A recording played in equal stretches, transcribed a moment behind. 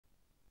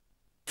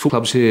Football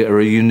clubs here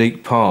are a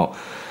unique part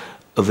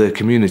of their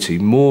community,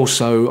 more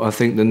so, I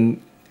think,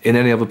 than in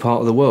any other part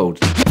of the world.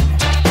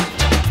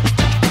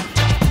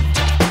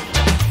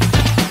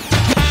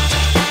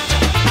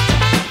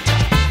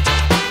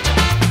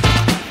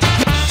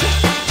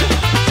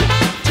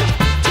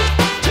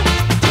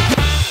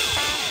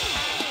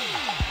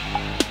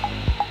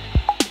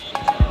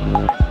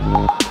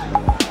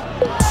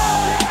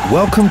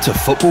 Welcome to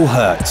Football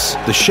Hurts,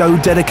 the show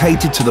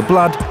dedicated to the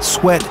blood,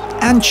 sweat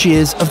and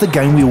cheers of the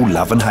game we all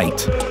love and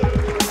hate.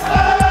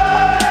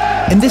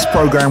 In this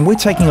programme, we're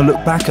taking a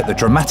look back at the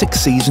dramatic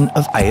season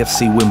of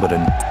AFC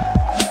Wimbledon.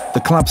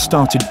 The club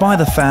started by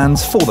the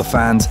fans, for the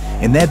fans,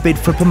 in their bid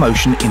for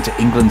promotion into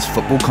England's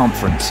football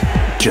conference,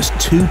 just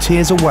 2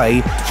 tiers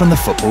away from the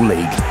Football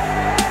League.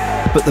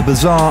 But the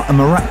bizarre and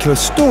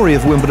miraculous story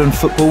of Wimbledon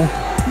football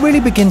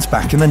really begins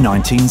back in the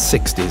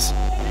 1960s.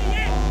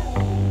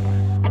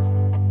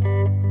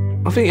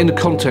 I think in the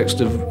context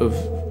of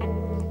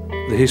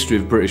the history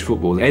of British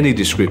football, any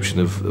description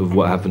of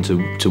what happened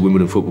to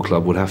Wimbledon Football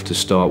Club would have to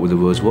start with the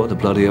words, what the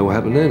bloody hell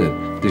happened there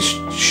then? This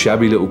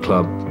shabby little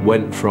club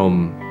went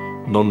from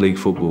non-league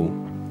football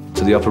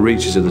to the upper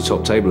reaches of the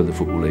top table of the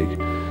Football League,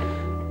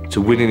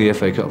 to winning the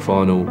FA Cup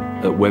final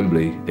at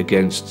Wembley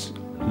against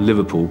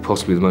Liverpool,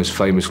 possibly the most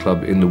famous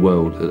club in the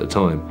world at the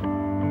time.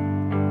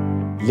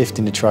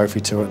 Lifting the trophy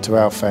to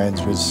our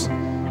fans was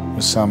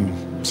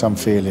some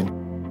feeling.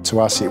 To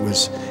us, it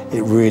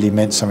really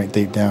meant something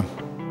deep down.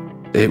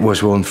 It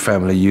was one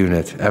family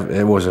unit.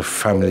 It was a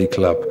family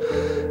club,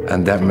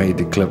 and that made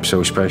the club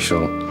so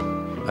special.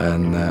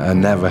 And I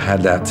never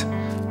had that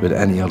with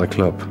any other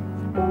club.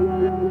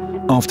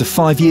 After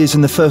 5 years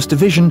in the First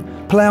Division,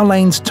 Plough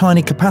Lane's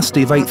tiny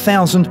capacity of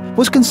 8,000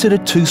 was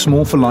considered too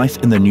small for life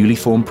in the newly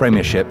formed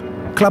Premiership.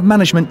 Club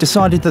management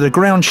decided that a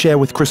ground share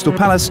with Crystal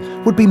Palace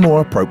would be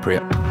more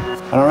appropriate.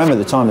 And I remember at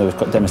the time there was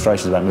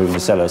demonstrations about moving to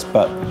Sellers,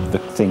 but the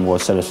thing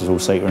was Sellers was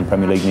all-seater and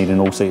Premier League needed an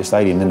all-seater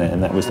stadium, didn't it?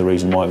 And that was the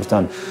reason why it was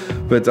done.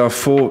 But I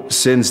thought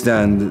since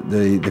then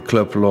the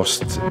club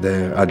lost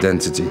their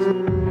identity.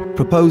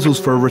 Proposals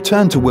for a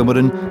return to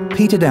Wimbledon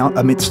petered out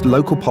amidst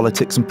local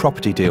politics and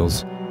property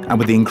deals. And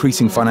with the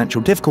increasing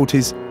financial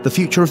difficulties, the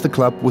future of the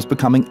club was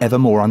becoming ever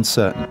more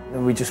uncertain.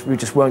 We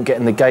just weren't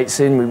getting the gates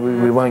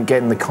in, we weren't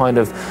getting the kind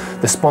of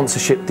the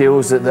sponsorship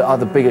deals that the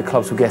other bigger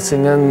clubs were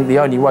getting, and the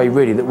only way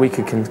really that we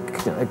could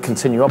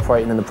continue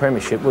operating in the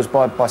Premiership was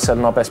by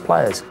selling our best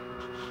players.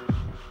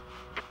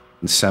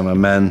 Sam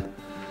Mann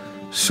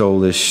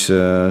sold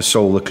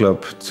the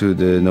club to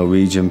the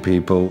Norwegian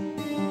people.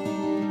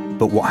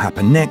 But what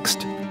happened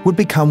next would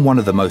become one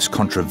of the most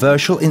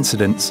controversial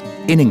incidents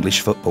in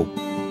English football.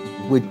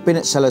 We'd been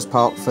at Sellers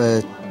Park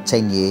for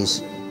 10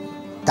 years.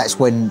 That's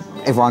when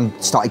everyone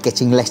started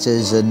getting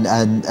letters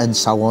and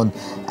so on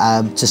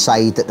to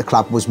say that the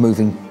club was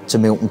moving to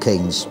Milton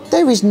Keynes.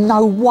 There is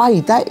no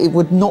way that it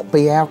would not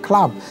be our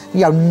club.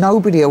 You know,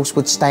 nobody else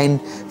would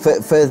stand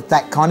for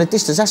that kind of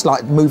distance. That's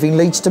like moving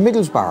Leeds to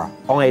Middlesbrough.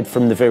 I had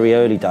from the very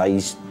early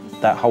days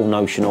that whole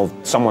notion of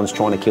someone's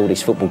trying to kill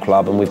this football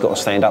club and we've got to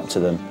stand up to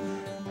them.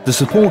 The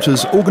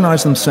supporters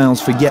organised themselves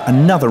for yet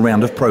another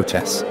round of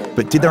protests,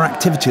 but did their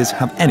activities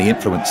have any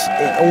influence?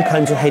 It all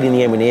came to a head in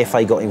the end when the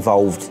FA got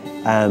involved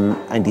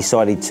and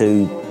decided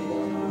to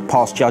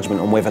pass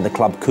judgment on whether the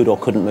club could or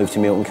couldn't move to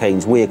Milton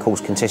Keynes. We, of course,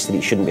 contested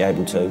it shouldn't be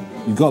able to.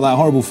 You've got that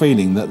horrible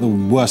feeling that the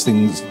worst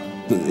thing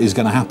is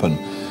going to happen,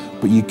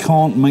 but you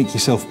can't make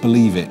yourself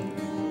believe it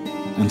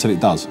until it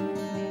does.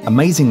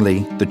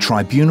 Amazingly, the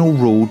tribunal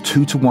ruled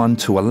 2-1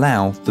 to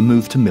allow the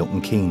move to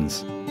Milton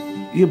Keynes.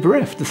 You're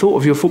bereft. The thought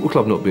of your football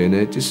club not being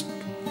there just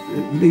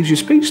leaves you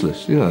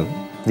speechless, you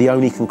know. The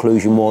only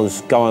conclusion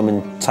was go home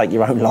and take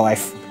your own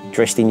life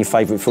dressed in your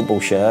favourite football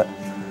shirt,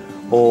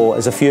 or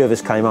as a few of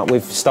us came up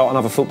with, start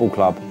another football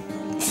club.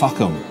 Fuck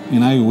them,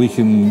 you know.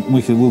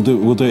 We'll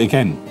do it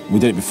again. We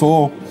did it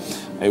before.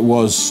 It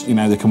was, you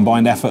know, the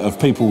combined effort of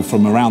people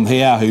from around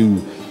here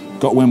who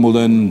got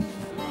Wimbledon,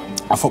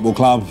 a football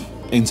club,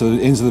 into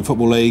the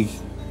Football League,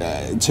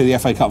 to the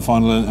FA Cup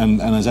final and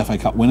as FA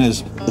Cup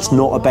winners. It's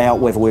not about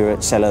whether we're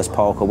at Sellers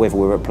Park or whether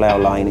we're at Plough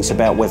Lane. It's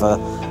about whether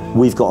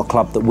we've got a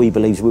club that we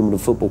believe is Wimbledon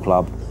Football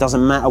Club. It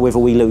doesn't matter whether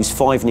we lose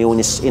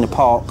 5-0 in a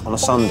park on a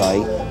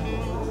Sunday.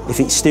 If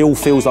it still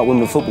feels like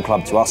Wimbledon Football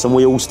Club to us and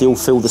we all still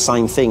feel the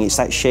same thing, it's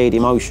that shared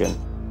emotion.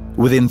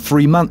 Within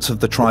 3 months of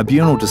the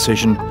tribunal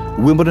decision,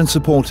 Wimbledon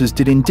supporters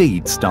did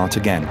indeed start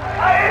again.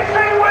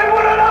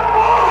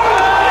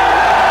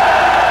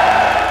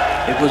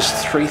 It was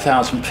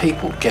 3,000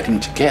 people getting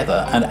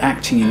together and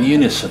acting in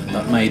unison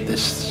that made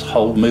this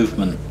whole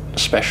movement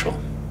special.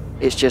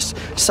 It's just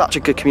such a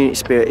good community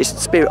spirit. It's the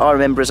spirit I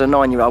remember as a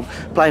 9-year-old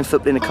playing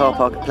football in a car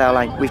park at Plough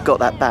Lane. We've got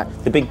that back.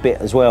 The big bit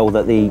as well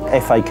that the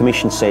FA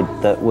Commission said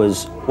that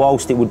was,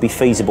 whilst it would be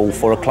feasible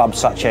for a club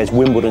such as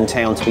Wimbledon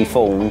Town to be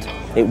formed,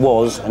 it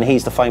was, and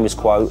here's the famous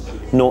quote,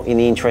 not in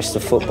the interests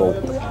of football.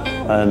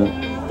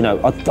 You know,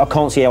 I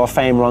can't see how a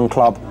fan-run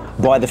club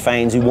by the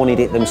fans who wanted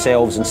it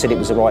themselves and said it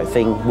was the right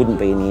thing wouldn't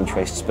be in the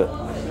interests, but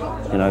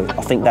you know,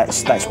 I think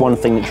that's one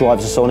thing that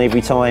drives us on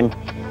every time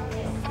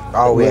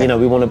Oh, yeah. You know,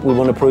 we want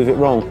to prove it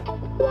wrong.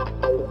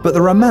 But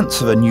the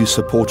romance of a new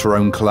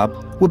supporter-owned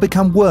club would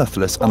become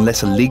worthless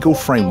unless a legal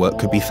framework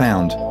could be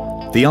found.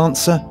 The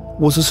answer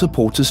was a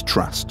supporters'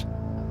 trust.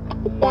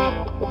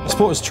 A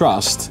supporters'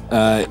 trust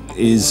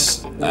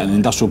is an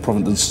industrial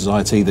providence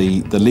society,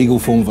 the legal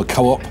form of a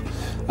co-op.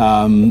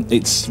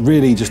 It's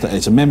really just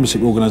it's a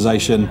membership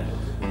organisation,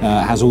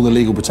 has all the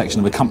legal protection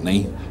of a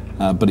company,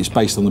 but it's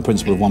based on the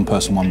principle of one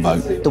person, one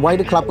vote. The way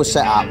the club was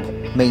set up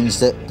means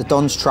that the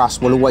Dons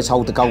Trust will always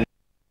hold the goal,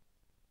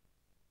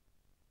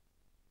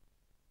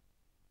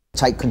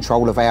 take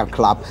control of our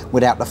club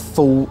without the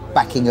full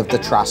backing of the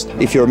trust.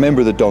 If you're a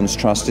member of the Dons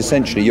Trust,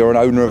 essentially you're an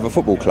owner of a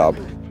football club.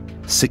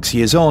 6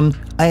 years on,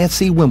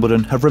 AFC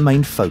Wimbledon have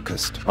remained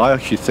focused. I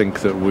actually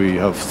think that we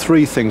have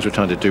three things we're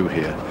trying to do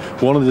here.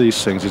 One of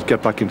these things is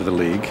get back into the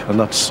league, and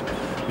that's,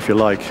 if you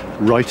like,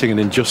 righting an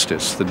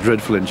injustice, the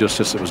dreadful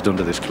injustice that was done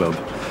to this club.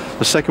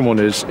 The second one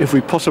is, if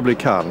we possibly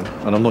can,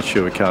 and I'm not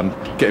sure we can,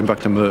 getting back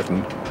to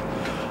Merton.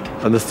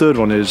 And the third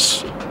one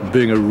is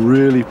being a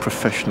really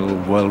professional,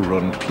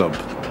 well-run club.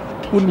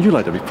 Wouldn't you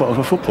like to be part of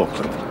a football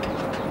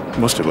club?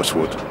 Most of us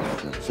would.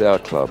 It's our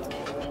club.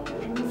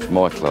 It's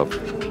my club.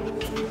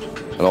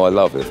 And I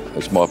love it.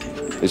 It's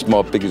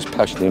my biggest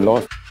passion in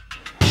life.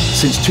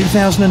 Since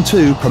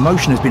 2002,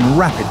 promotion has been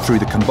rapid through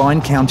the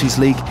combined Counties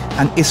League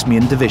and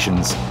Isthmian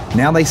divisions.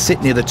 Now they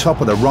sit near the top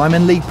of the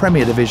Ryman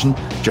Premier division,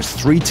 just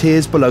 3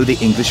 tiers below the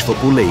English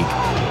Football League.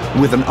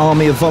 With an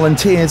army of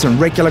volunteers and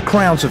regular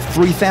crowds of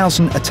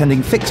 3,000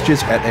 attending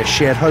fixtures at their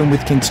shared home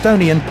with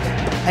Kingstonian,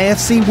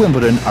 AFC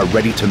Wimbledon are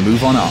ready to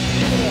move on up.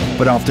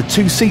 But after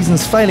 2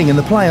 seasons failing in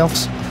the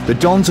playoffs, the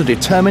Dons are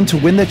determined to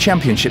win the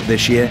championship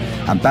this year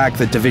and bag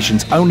the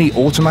division's only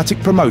automatic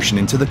promotion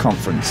into the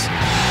conference.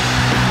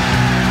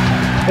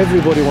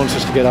 Everybody wants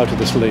us to get out of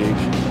this league,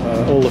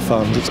 all the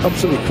fans. It's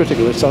absolutely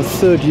critical. It's our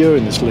 3rd year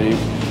in this league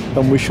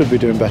and we should be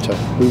doing better.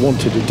 We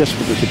want to do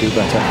desperately to do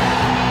better.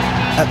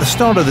 At the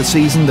start of the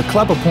season, the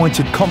club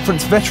appointed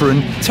conference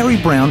veteran Terry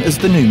Brown as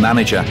the new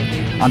manager.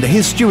 Under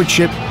his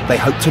stewardship, they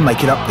hope to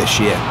make it up this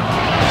year.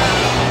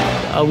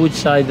 I would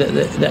say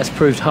that's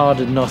proved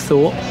harder than I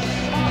thought.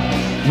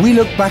 We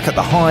look back at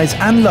the highs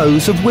and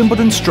lows of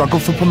Wimbledon's struggle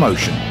for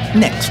promotion,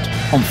 next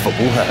on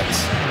Football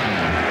Hurts.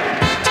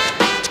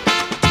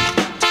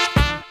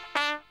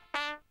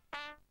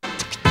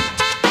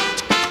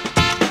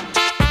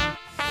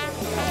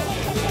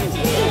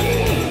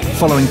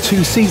 Following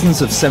 2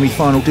 seasons of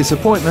semi-final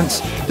disappointments,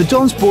 the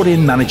Dons brought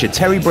in manager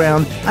Terry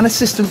Brown and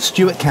assistant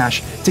Stuart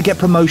Cash to get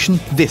promotion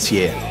this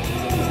year.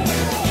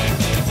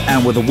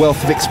 And with a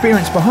wealth of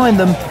experience behind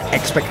them,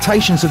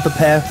 expectations of the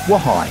pair were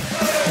high.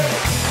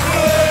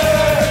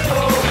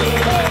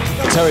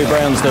 Terry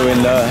Brown's doing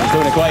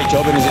a great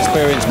job in his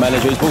experienced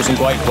manager. He's brought some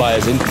great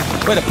players in.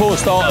 We had a poor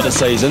start of the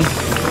season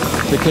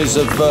because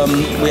of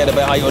we had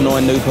about 8 or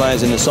 9 new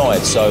players in the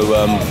side. So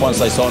once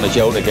they start to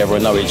gel together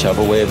and know each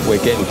other, we're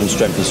getting from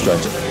strength to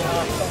strength.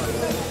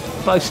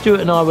 Both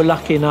Stuart and I were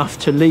lucky enough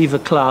to leave a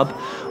club,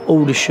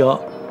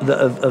 Aldershot, that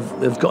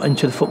have got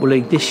into the Football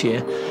League this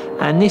year.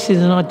 And this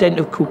is an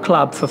identical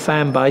club for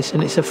fan base,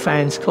 and it's a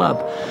fans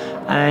club.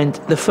 And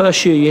the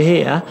first year you're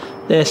here,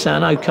 they're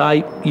saying,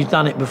 OK, you've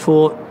done it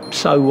before,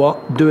 so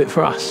what, do it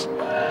for us.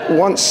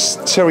 Once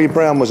Terry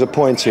Brown was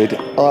appointed,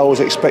 I was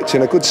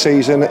expecting a good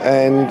season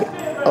and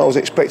I was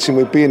expecting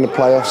we'd be in the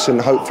playoffs and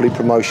hopefully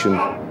promotion.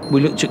 We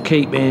looked at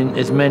keeping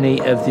as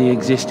many of the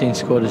existing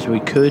squad as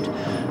we could,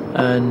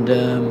 and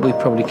we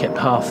probably kept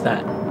half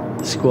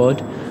that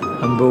squad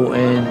and brought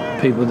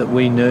in people that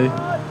we knew.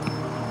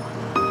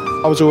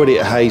 I was already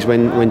at Hayes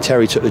when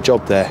Terry took the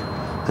job there,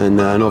 and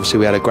obviously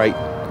we had a great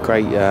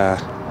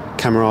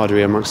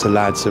camaraderie amongst the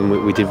lads, and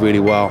we did really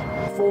well.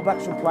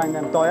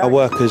 I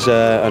work as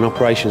an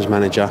operations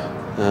manager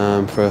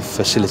for a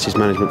facilities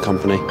management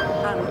company.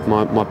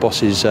 My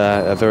bosses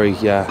are very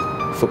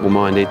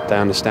football-minded. They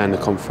understand the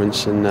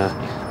conference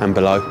and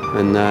below,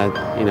 and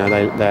you know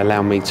they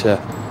allow me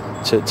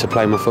to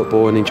play my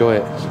football and enjoy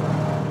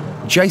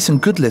it. Jason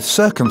Goodliff's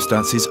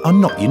circumstances are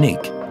not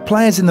unique.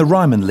 Players in the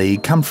Ryman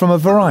League come from a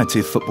variety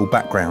of football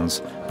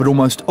backgrounds, but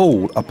almost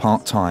all are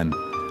part-time,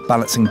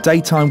 balancing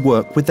daytime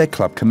work with their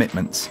club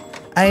commitments.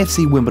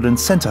 AFC Wimbledon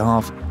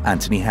centre-half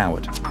Anthony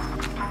Howard.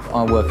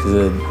 I work as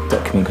a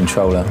document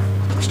controller.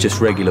 It's just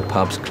regular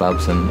pubs,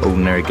 clubs and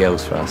ordinary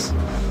girls for us.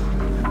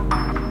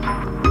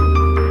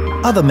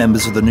 Other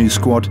members of the new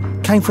squad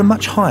came from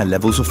much higher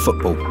levels of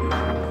football.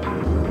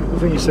 I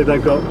think you said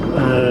they've got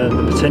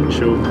the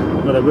potential.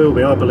 Well, they will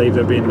be. I believe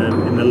they'll be in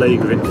the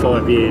league within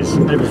 5 years.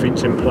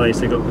 Everything's in place.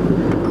 They've got,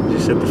 as you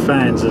said, the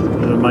fans are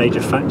a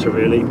major factor,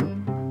 really.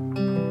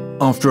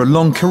 After a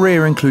long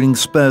career, including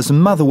Spurs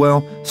and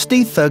Motherwell,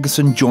 Steve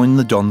Ferguson joined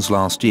the Dons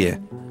last year.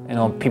 You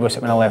know, people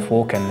said when I left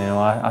Woking, you know,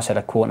 I said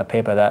a quote in the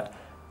paper that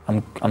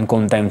I'm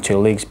going down 2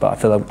 leagues, but I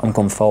feel like I'm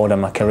going forward in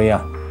my career.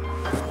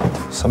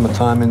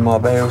 Summertime in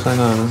Marbella, I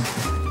know.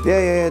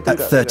 Yeah. At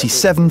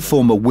 37,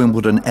 former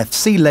Wimbledon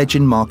FC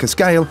legend Marcus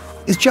Gale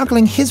is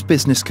juggling his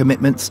business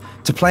commitments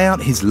to play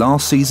out his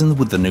last season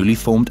with the newly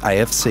formed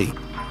AFC.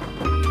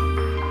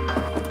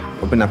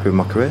 been happy with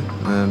my career.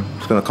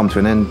 It's going to come to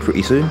an end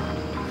pretty soon.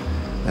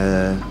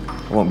 I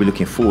won't be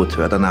looking forward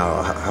to it. I don't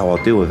know how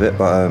I'll deal with it,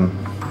 but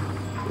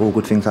all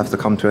good things have to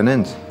come to an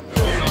end.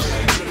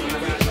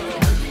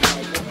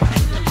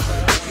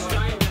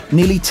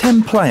 Nearly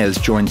 10 players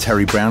joined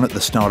Terry Brown at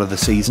the start of the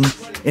season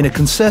in a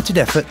concerted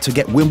effort to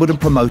get Wimbledon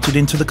promoted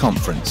into the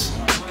conference.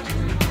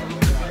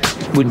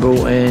 We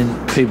brought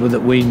in people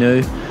that we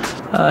knew,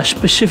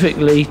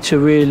 specifically to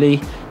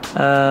really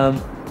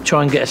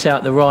try and get us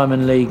out the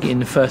Ryman League in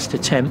the first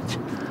attempt,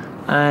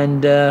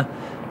 and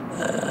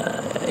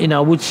you know,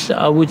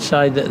 I would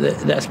say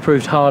that that's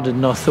proved harder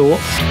than I thought.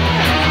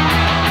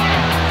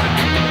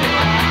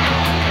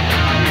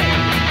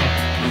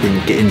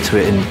 Didn't get into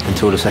it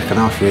until the second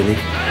half, really.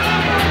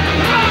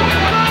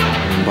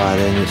 And by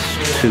then it's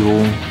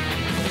 2-all,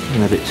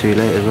 and a bit too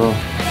late as well.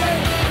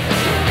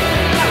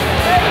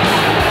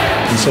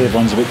 You can see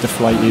everyone's a bit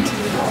deflated,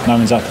 no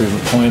one's happy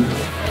with the point.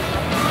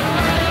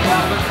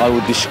 I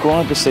would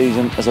describe the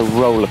season as a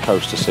roller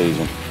coaster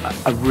season.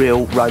 A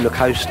real roller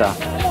coaster.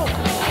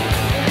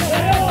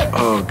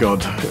 Oh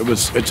God,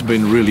 it's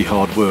been really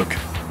hard work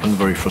and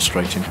very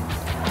frustrating.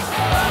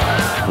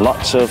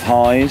 Lots of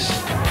highs,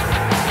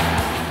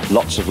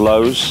 lots of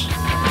lows,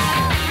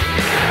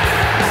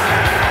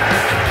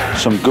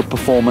 some good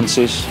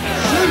performances, a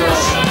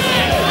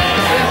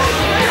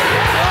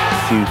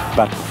few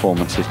bad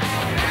performances.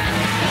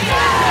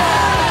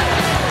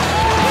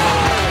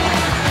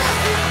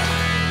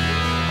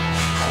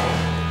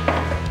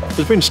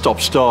 There's been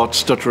stop-start,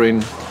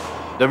 stuttering.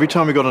 Every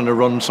time we got on a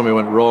run, something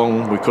went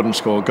wrong, we couldn't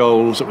score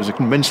goals. It was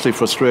immensely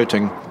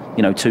frustrating.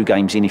 You know, 2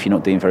 games in, if you're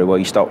not doing very well,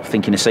 you start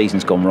thinking the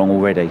season's gone wrong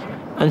already.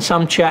 And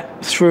some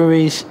chap threw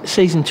his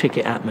season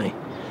ticket at me.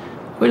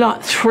 We're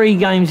like 3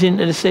 games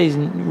into the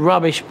season,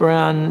 rubbish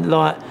Brown,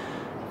 like,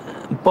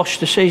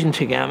 boshed the season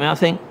ticket at me. I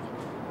think,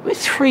 we're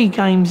 3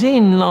 games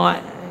in,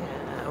 like,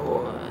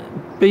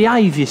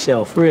 behave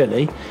yourself,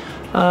 really.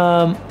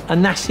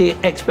 And that's the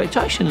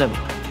expectation level.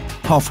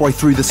 Halfway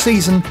through the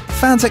season,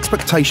 fans'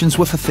 expectations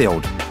were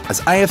fulfilled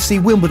as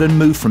AFC Wimbledon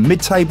moved from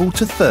mid-table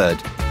to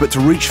 3rd. But to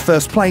reach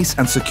first place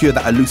and secure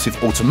that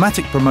elusive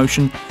automatic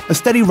promotion, a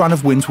steady run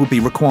of wins would be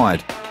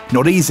required.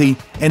 Not easy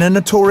in a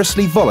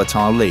notoriously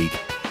volatile league.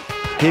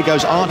 Here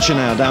goes Archer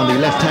now down the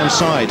left-hand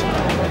side,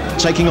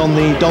 taking on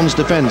the Dons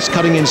defence,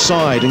 cutting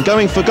inside and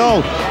going for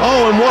goal.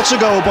 Oh, and what a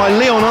goal by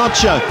Leon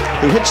Archer,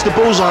 who hits the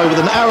bullseye with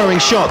an arrowing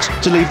shot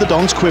to leave the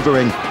Dons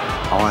quivering.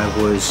 I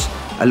was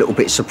a little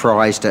bit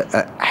surprised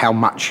at how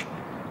much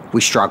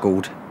we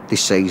struggled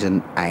this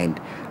season,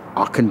 and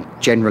I can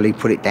generally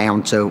put it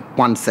down to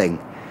one thing.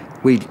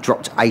 We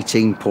dropped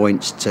 18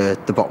 points to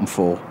the bottom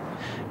 4.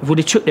 If we'd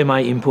have took them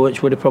 18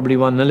 points, we'd have probably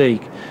won the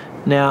league.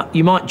 Now,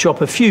 you might drop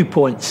a few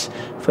points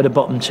for the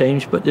bottom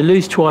teams, but to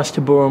lose twice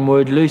to Boreham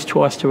Wood, lose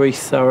twice to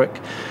East Thurrock,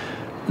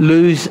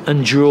 lose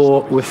and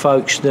draw with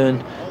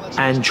Folkestone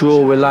and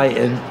draw with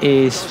Leighton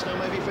is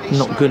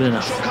not good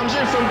enough. Comes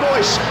in from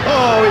Boyce.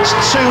 Oh, it's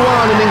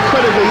 2-1, and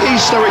incredibly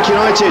East Thurrock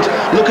United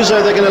look as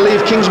though they're going to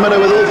leave Kingsmeadow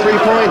with all 3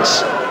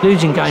 points.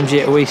 Losing games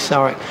here to East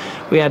Thurrock,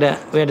 we had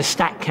a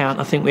stat count.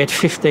 I think we had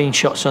 15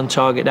 shots on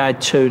target. They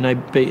had 2, and they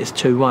beat us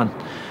 2-1.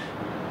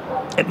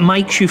 It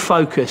makes you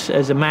focus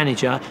as a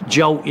manager,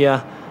 jolt you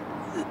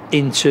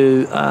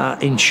into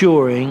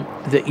ensuring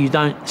that you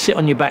don't sit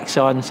on your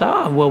backside and say,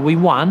 oh, well, we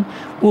won,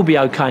 we'll be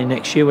okay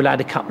next year, we'll add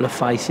a couple of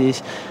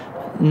faces.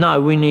 No,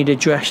 we need a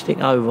drastic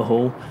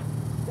overhaul.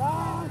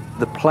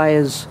 The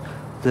players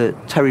that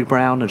Terry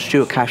Brown and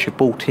Stuart Cash have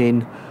brought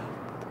in,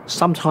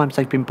 sometimes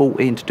they've been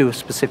brought in to do a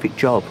specific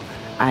job,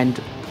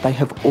 and they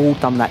have all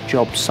done that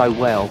job so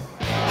well.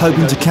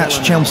 Hoping to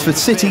catch Chelmsford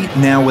City,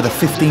 now with a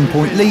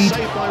 15-point lead,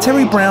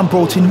 Terry Brown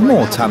brought in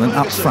more talent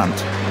up front.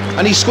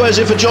 And he squares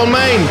it for John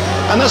Main,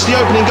 and that's the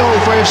opening goal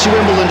for AFC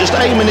Wimbledon. Just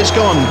 8 minutes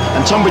gone,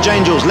 and Tunbridge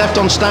Angels left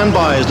on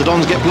standby as the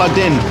Dons get plugged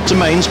in to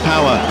Main's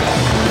power.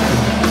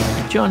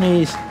 John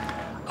is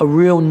a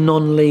real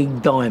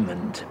non-league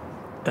diamond.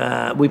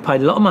 We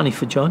paid a lot of money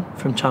for John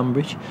from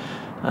Tunbridge,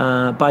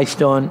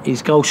 based on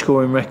his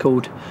goal-scoring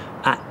record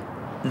at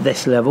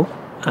this level,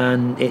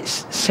 and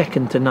it's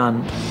second to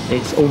none.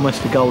 It's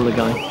almost a goal a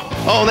game.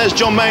 Oh, and there's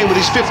John Main with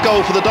his 5th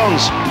goal for the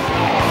Dons.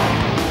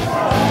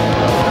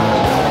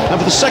 And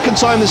for the 2nd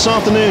time this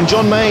afternoon,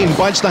 John Main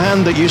bites the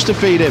hand that used to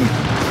feed him.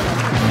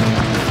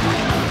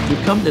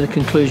 We've come to the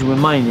conclusion with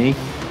Mainey,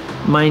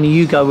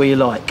 you go where you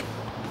like,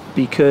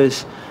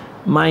 because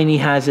Mainey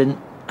has an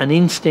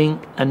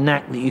instinct, a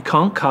knack that you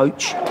can't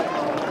coach.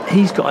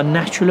 He's got a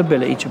natural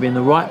ability to be in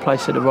the right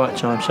place at the right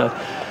time. So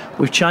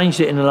we've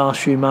changed it in the last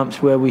few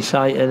months, where we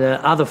say to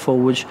the other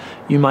forwards,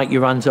 you make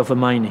your runs off of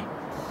Mainey,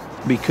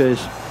 because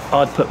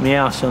I'd put my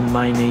house on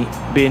Mainey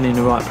being in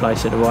the right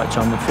place at the right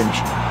time and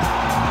finishing.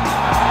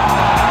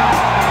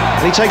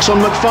 And he takes on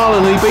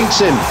McFarlane and he beats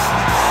him.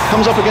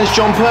 Comes up against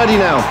John Purdy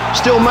now.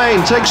 Still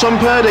Main takes on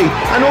Purdy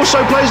and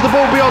also plays the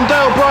ball beyond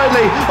Dale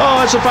Bridley.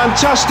 Oh, it's a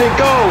fantastic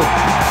goal.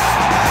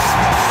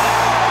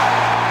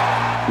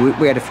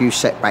 We had a few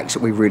setbacks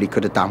that we really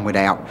could have done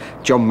without.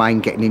 John Main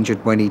getting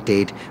injured when he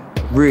did.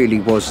 really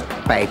was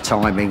bad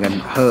timing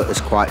and hurt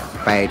us quite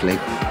badly.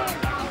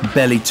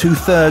 Barely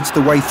 2/3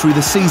 the way through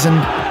the season,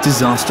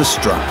 disaster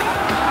struck.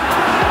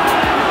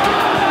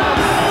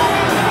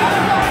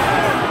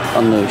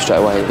 I knew straight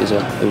away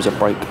it was a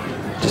break.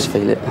 Just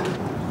feel it.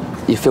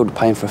 You feel the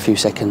pain for a few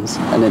seconds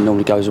and then it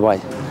normally goes away.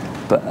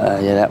 But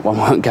yeah, that one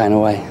wasn't going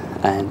away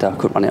and I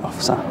couldn't run it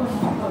off, so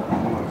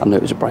I knew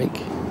it was a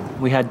break.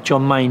 We had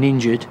John Mayne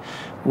injured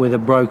with a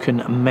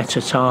broken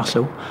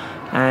metatarsal,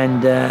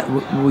 and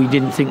we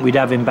didn't think we'd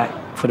have him back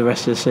for the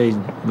rest of the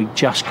season. We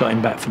just got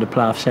him back for the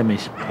playoff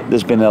semis.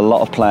 There's been a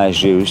lot of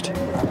players used.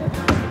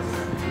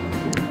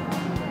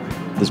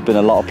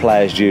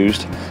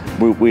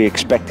 We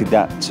expected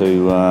that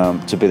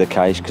to be the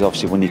case, because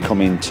obviously when you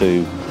come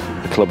into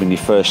the club in your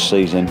first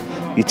season,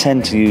 you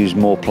tend to use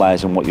more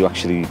players than what you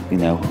actually,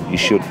 you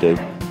should do.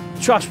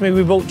 Trust me,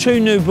 we brought 2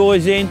 new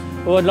boys in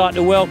who I'd like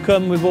to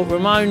welcome. We brought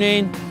Ramon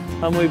in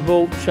and we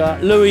brought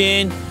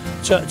Louis in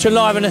to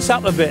liven us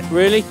up a bit,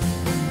 really.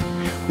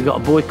 We've got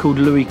a boy called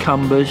Louis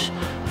Cumbers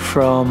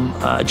from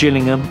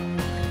Gillingham.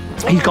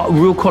 He's got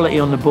real quality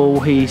on the ball.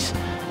 He's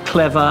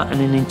clever and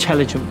an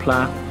intelligent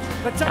player,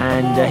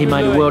 and he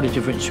made a world of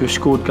difference. He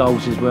scored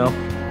goals as well.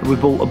 We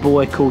brought a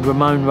boy called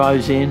Ramon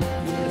Rose in.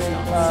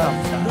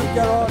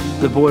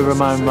 The boy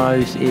Ramon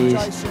Rose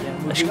is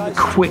as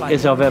quick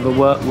as I've ever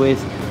worked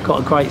with, got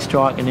a great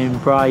strike in him,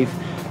 brave,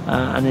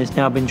 and has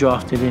now been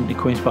drafted into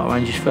Queen's Park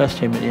Rangers first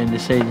team at the end of the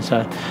season,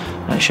 so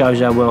that shows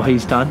how well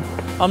he's done.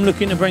 I'm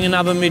looking to bring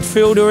another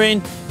midfielder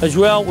in as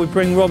well. We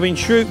bring Robin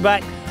Shroot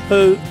back,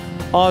 who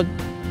I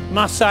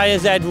must say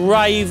has had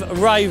rave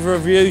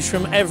reviews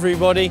from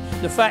everybody.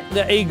 The fact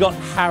that he got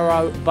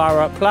Harrow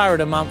Borough Player of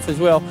the Month as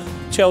well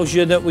tells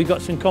you that we've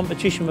got some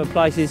competition for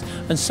places,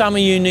 and some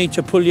of you need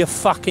to pull your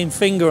fucking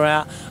finger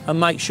out and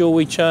make sure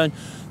we turn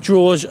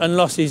draws and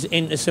losses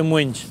into some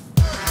wins.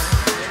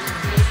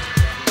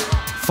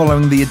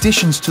 Following the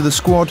additions to the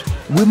squad,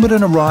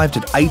 Wimbledon arrived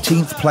at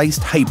 18th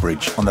placed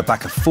Heybridge on the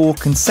back of 4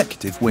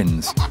 consecutive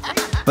wins.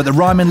 But the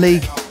Ryman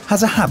League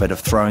has a habit of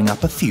throwing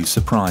up a few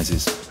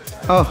surprises.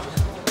 Oh,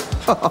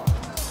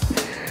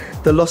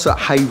 the loss at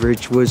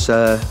Heybridge was,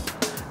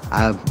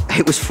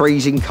 it was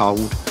freezing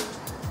cold,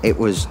 it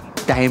was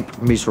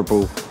damp,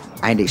 miserable,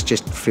 and it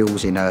just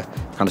feels in a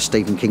kind of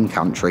Stephen King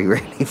country,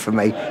 really, for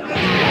me.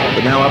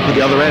 But now up at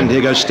the other end,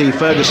 here goes Steve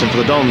Ferguson for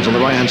the Dons on the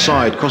right-hand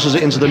side, crosses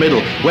it into the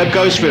middle. Webb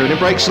goes for it and it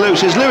breaks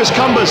loose. Here's Lewis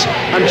Cumbers,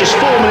 and just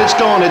 4 minutes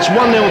gone. It's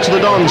 1-0 to the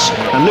Dons,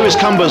 and Lewis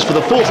Cumbers, for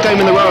the 4th game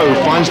in a row,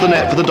 finds the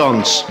net for the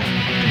Dons.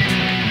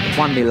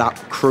 1-0 up,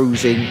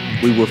 cruising.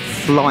 We were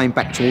flying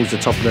back towards the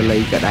top of the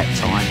league at that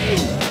time.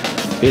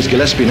 Here's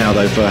Gillespie now,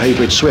 though, for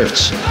Heybridge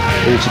Swifts.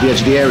 Ball to the edge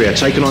of the area,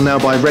 taken on now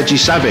by Reggie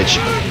Savage.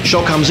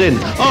 Shot comes in.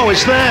 Oh,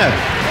 it's there!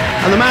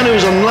 And the man who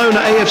was on loan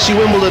at AFC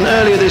Wimbledon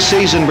earlier this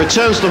season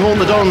returns to haunt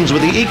the Dons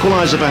with the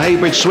equaliser for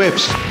Heybridge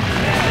Swifts.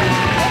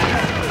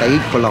 They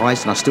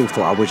equalised, and I still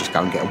thought, we'll just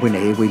go and get a winner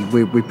here.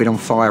 We've been on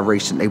fire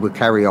recently, we'll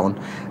carry on.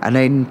 And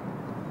then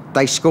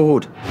they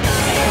scored.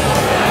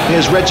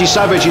 Here's Reggie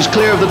Savage, he's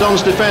clear of the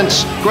Dons'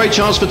 defence. Great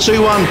chance for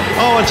 2-1.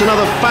 Oh, it's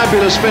another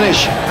fabulous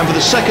finish. And for the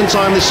 2nd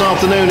time this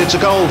afternoon, it's a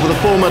goal for the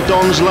former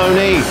Dons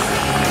loanee.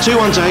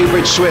 2-1 to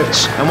Heybridge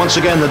Swifts, and once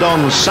again the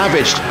Dons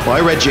savaged by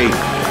Reggie.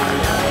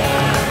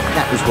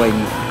 That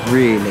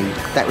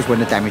was when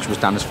the damage was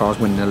done as far as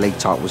winning the league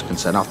title was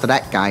concerned. After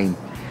that game,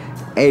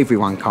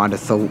 everyone kind of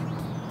thought,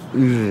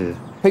 ugh.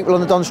 People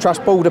on the Dons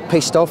Trust board are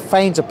pissed off,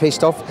 fans are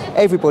pissed off,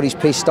 everybody's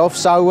pissed off,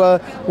 so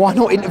why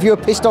not interview a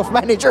pissed off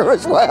manager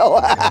as well?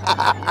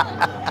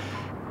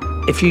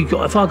 If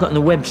I got on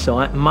the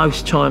website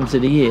most times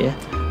of the year,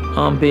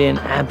 I'm being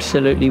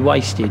absolutely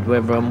wasted,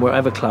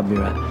 wherever club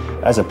you're at.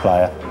 As a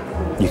player,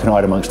 you can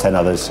hide amongst 10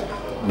 others.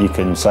 You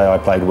can say I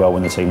played well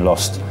when the team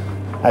lost.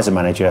 As a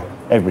manager,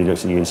 everybody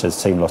looks at you and says,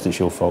 the team lost, it's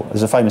your fault.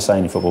 There's a famous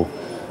saying in football,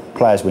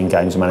 players win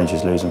games,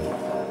 managers lose them.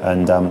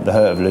 And the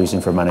hurt of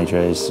losing for a manager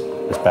is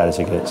as bad as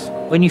it gets.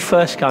 When you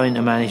first go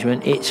into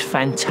management, it's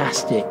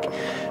fantastic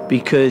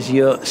because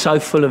you're so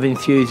full of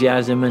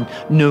enthusiasm and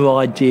new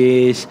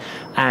ideas,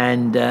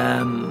 and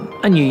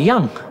you're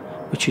young,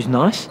 which is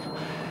nice.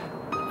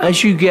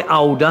 As you get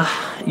older,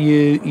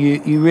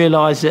 you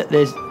realise that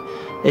there's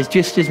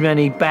just as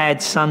many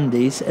bad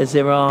Sundays as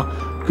there are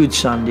good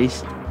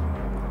Sundays.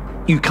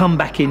 You come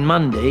back in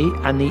Monday,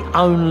 and the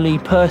only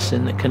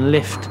person that can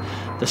lift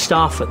the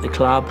staff at the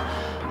club,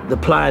 the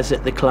players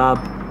at the club,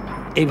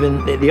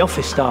 even the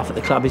office staff at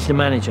the club, is the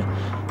manager.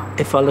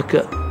 If I look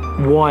at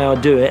why I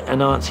do it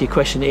and answer your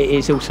question, it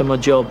is also my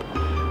job.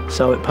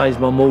 So it pays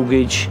my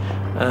mortgage,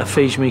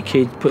 feeds me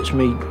kids, puts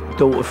me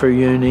daughter through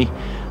uni,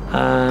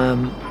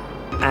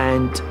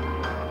 and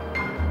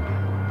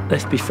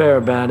let's be fair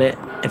about it,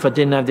 if I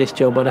didn't have this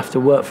job, I'd have to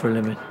work for a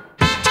living.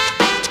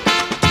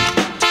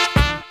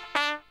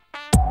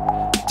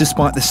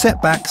 Despite the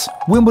setbacks,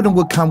 Wimbledon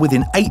would come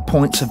within 8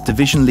 points of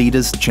division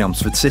leaders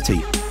Chelmsford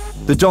City.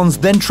 The Dons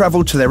then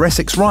travelled to their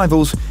Essex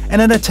rivals in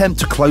an attempt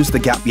to close the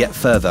gap yet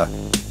further.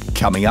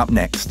 Coming up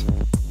next.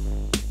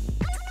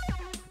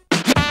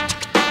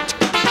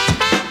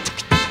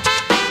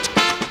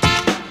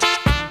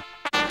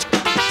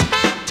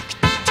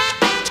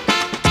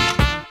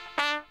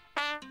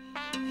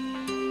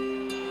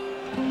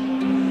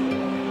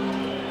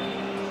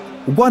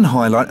 One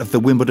highlight of the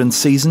Wimbledon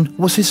season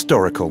was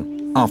historical.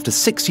 After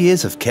 6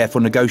 years of careful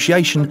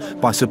negotiation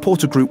by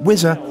supporter group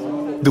Wizza,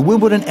 the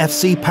Wimbledon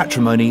FC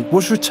patrimony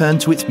was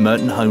returned to its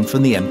Merton home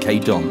from the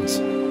MK Dons.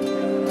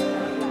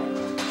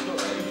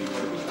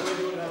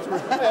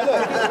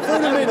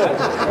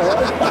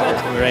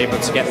 We were able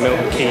to get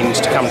Milton Keynes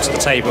to come to the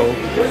table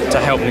to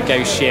help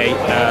negotiate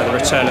the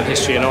return of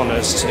history and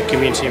honours to the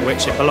community in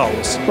which it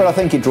belongs. Well, I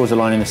think it draws a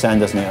line in the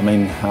sand, doesn't it? I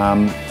mean,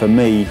 for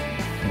me,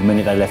 the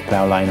minute they left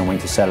Plough Lane and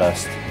went to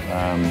Selhurst,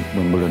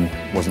 Wimbledon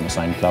wasn't the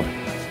same club.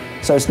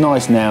 So it's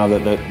nice now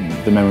that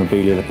the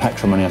memorabilia, the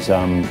patrimony has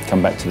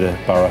come back to the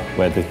borough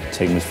where the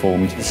team was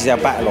formed. This is our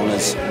battle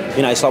honours.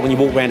 You know, it's like when you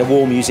walk around a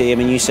war museum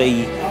and you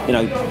see, you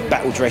know,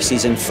 battle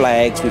dresses and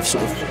flags with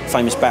sort of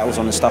famous battles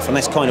on and stuff, and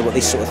that's kind of what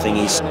this sort of thing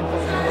is.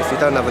 If you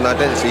don't have an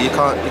identity, you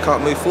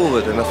can't move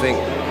forward, and I think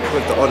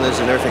with the honours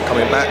and everything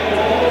coming back,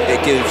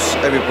 it gives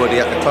everybody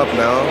at the club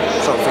now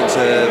something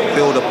to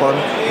build upon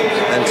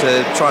and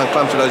to try and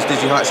climb to those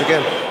dizzy heights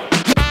again.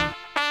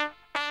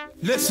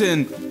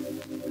 Listen.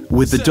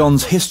 With the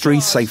Dons'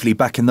 history safely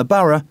back in the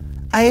borough,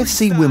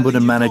 AFC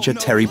Wimbledon manager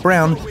Terry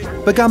Brown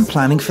began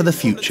planning for the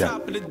future,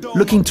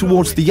 looking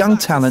towards the young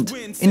talent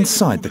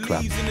inside the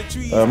club.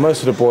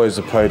 Most of the boys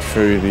have played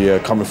through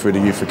coming through the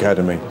youth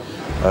academy.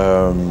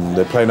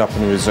 They're playing up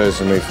in the reserves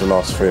with me for the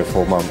last 3 or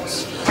 4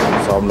 months.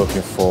 So I'm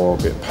looking for a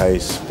bit of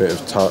pace, a bit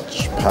of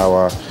touch,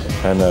 power,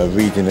 and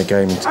reading the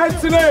game.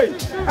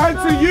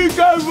 Anthony, you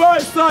go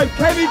right side,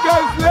 Kenny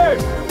goes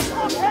left.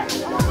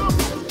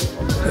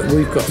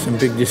 We've got some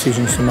big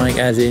decisions to make,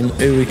 as in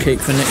who we keep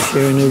for next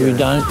year and who we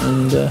don't.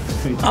 And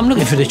I'm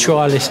looking for the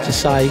trialists to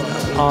say,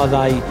 are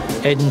they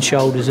head and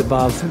shoulders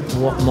above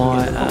what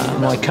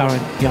my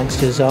current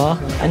youngsters are,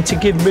 and to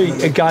give me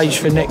a gauge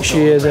for next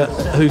year that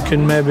who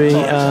can maybe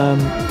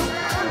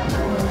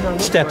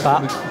step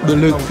up. The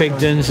Luke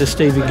Pigdens, the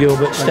Stevie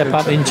Gilbert step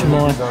up into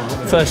my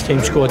first team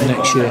squad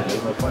next year,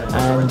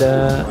 and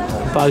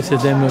both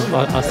of them have,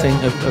 I think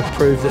have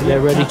proved that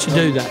they're ready to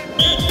do that.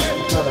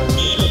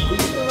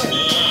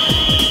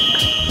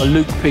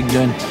 Luke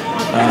Pigden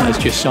has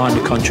just signed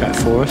a contract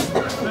for us.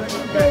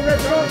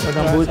 Well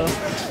done, boys.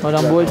 Well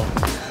done, boys.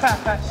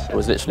 It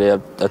was literally a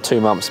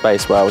 2-month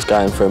space where I was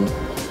going from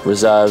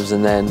reserves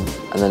and then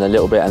a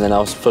little bit, and then I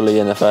was fully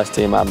in the first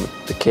team,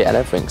 the kit and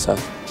everything, so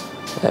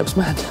yeah, it was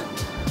mad.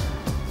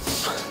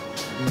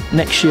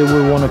 Next year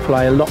we'll want to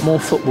play a lot more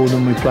football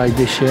than we played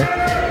this year,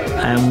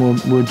 and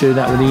we'll do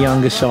that with the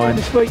younger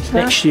side.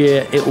 Next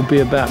year it will be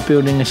about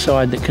building a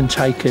side that can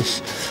take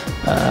us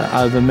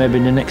over maybe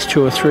the next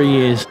 2 or 3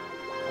 years.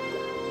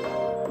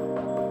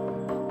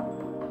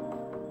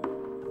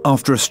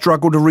 After a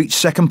struggle to reach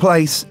second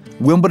place,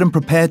 Wimbledon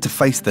prepared to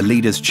face the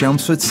leaders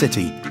Chelmsford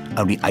City,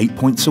 only 8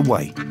 points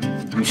away.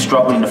 We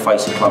struggle in the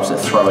face of clubs that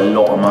throw a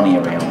lot of money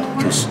around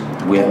because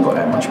we haven't got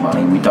that much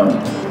money.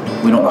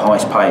 We're not the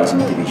highest payers in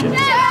the division.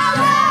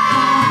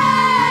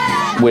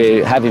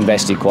 We have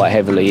invested quite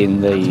heavily in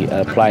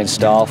the playing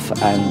staff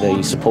and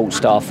the support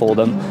staff for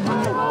them.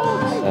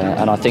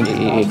 And I think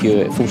if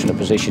you're in a fortunate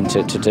position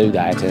to do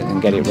that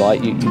and get it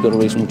right, you've got a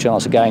reasonable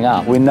chance of going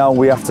up. We know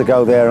we have to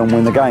go there and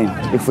win the game.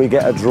 If we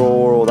get a draw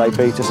or they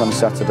beat us on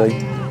Saturday,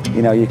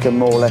 you know, you can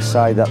more or less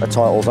say that the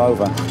title's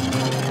over.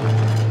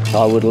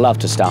 I would love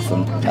to stuff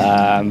them,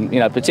 you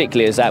know,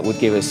 particularly as that would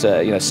give us,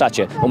 you know, such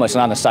almost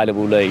an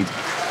unassailable lead.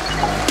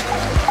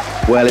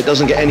 Well, it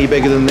doesn't get any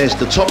bigger than this.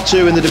 The top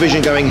 2 in the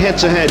division going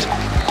head-to-head.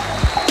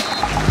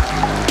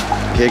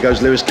 Here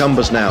goes Lewis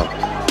Cumbers now.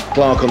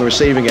 Clark on the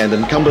receiving end,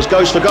 and Cumbers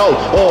goes for goal.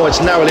 Oh, it's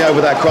narrowly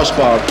over that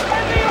crossbar.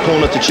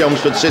 Corner to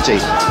Chelmsford City.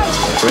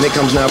 And it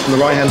comes now from the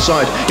right-hand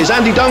side. Is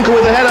Andy Duncan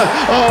with the header.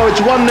 Oh, it's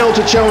 1-0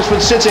 to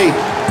Chelmsford City.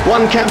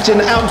 One captain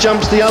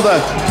out-jumps the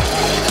other.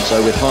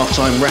 So with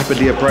half-time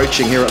rapidly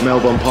approaching here at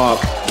Melbourne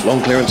Park.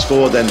 Long clearance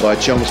forward then by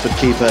Chelmsford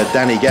keeper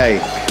Danny Gay.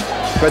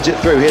 Spreads it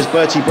through. Here's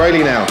Bertie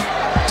Brayley now,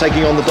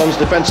 taking on the Dons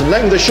defence and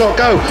letting the shot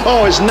go.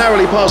 Oh, it's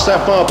narrowly past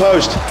that far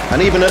post.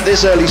 And even at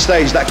this early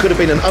stage, that could have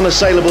been an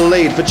unassailable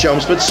lead for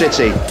Chelmsford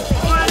City.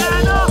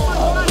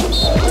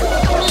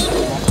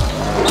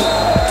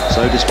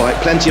 So despite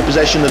plenty of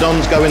possession, the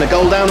Dons go in a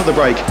goal down at the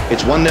break.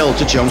 It's 1-0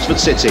 to Chelmsford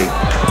City.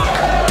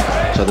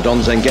 So the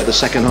Dons then get the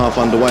second half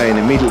underway, and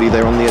immediately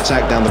they're on the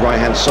attack down the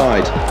right-hand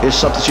side. Here's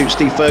substitute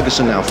Steve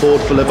Ferguson now,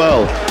 forward for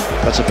LeBeau.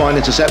 That's a fine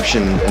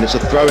interception, and it's a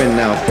throw-in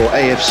now for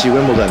AFC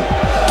Wimbledon.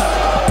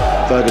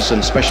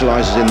 Ferguson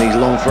specialises in these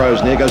long throws,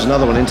 and here goes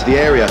another one into the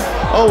area.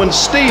 Oh, and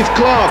Steve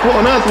Clark, what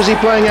on earth was he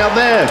playing out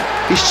there?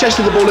 He's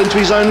chested the ball into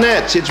his own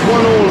net. It's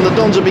 1-1, and the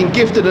Dons have been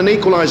gifted an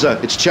equaliser.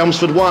 It's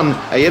Chelmsford 1,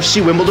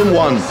 AFC Wimbledon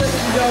 1.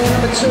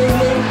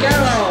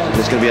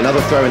 There's going to be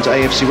another throw into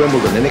AFC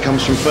Wimbledon, and it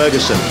comes from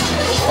Ferguson.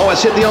 Oh,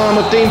 it's hit the arm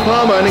of Dean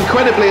Palmer, and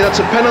incredibly, that's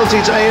a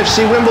penalty to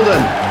AFC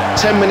Wimbledon.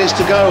 10 minutes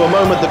to go, a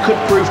moment that could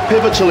prove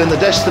pivotal in the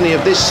destiny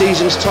of this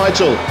season's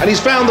title. And he's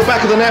found the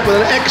back of the net with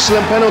an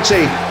excellent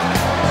penalty.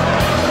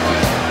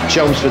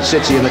 Chelmsford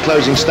City in the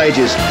closing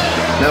stages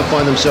now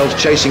find themselves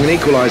chasing an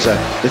equaliser.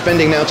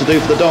 Defending now to do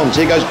for the Dons.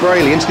 Here goes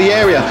Brayley into the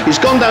area. He's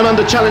gone down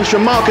under challenge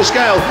from Marcus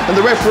Gale, and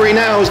the referee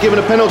now has given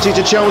a penalty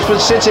to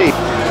Chelmsford City.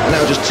 And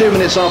now just 2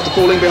 minutes after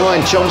falling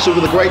behind, Chelmsford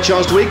with a great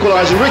chance to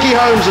equalise, and Ricky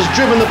Holmes has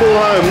driven the ball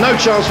home. No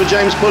chance for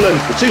James Pullen.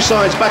 The two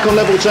sides back on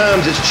level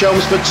terms. It's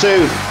Chelmsford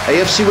 2,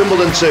 AFC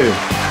Wimbledon 2.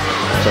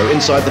 So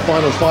inside the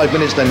final 5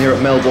 minutes then here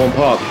at Melbourne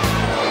Park.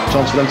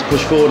 Chance for them to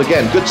push forward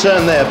again. Good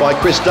turn there by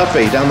Chris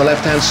Duffy down the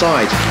left-hand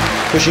side.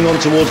 Pushing on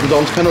towards the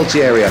Dons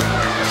penalty area.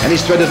 And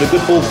he's threaded a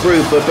good ball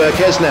through for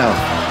Burkes now.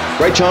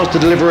 Great chance to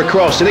deliver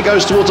across, and it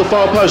goes towards a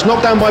far post,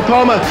 knocked down by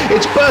Palmer.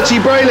 It's Bertie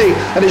Brayley,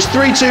 and it's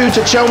 3-2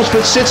 to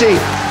Chelmsford City.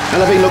 And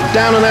having looked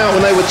down and out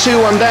when they were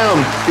 2-1 down,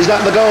 is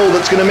that the goal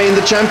that's going to mean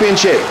the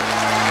championship?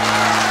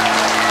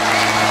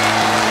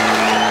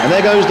 And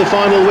there goes the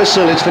final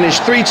whistle. It's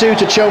finished 3-2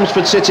 to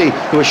Chelmsford City,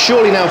 who are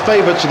surely now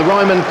favourites for the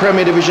Ryman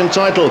Premier Division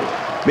title.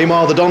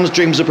 Meanwhile, the Dons'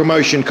 dreams of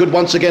promotion could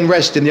once again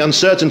rest in the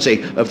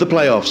uncertainty of the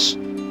playoffs.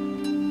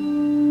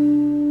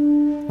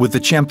 With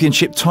the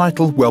championship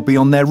title well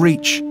beyond their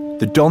reach,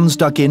 the Dons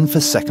dug in for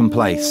second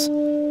place.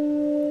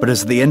 But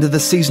as the end of the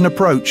season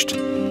approached,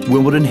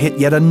 Wimbledon hit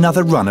yet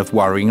another run of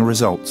worrying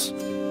results.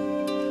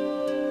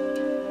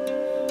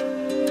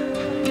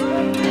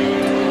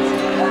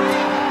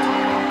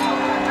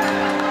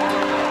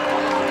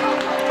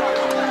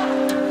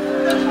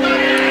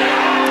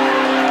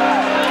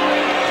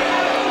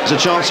 There's a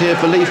chance here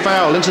for Lee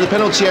Farrell into the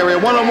penalty area,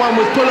 one-on-one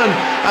with Pullen,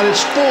 and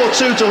it's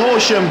 4-2 to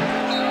Horsham.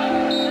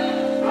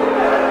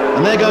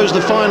 And there goes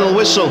the final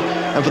whistle.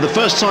 And for the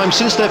first time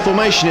since their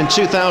formation in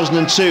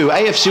 2002,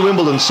 AFC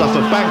Wimbledon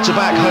suffer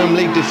back-to-back home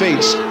league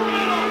defeats.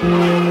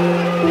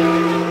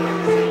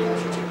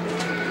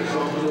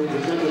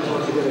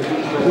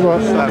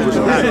 That was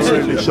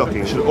absolutely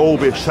shocking. Should all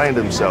be ashamed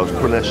of themselves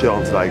putting their shit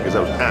on today, because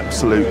that was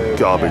absolute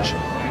garbage.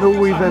 All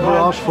we've ever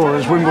asked for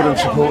as Wimbledon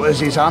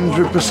supporters is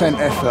 100%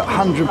 effort,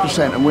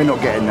 100%, and we're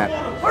not getting that.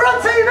 We're on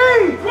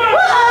TV!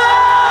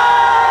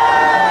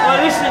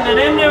 Well, listen to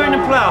them, they're in the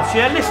playoffs,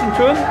 yeah? Listen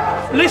to them.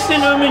 Listen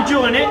to them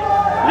enjoying it.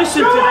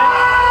 Listen to them.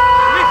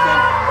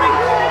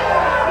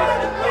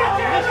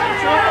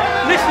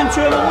 Listen to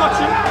them and watch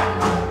them.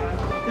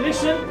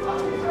 Listen.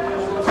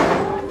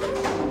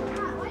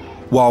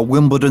 While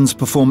Wimbledon's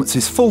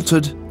performances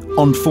faltered,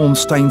 on-form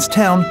Staines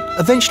Town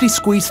eventually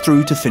squeezed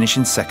through to finish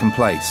in second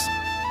place.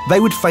 They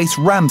would face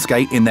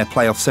Ramsgate in their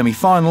playoff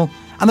semi-final,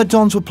 and the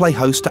Dons would play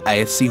host to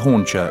AFC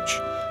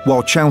Hornchurch.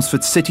 While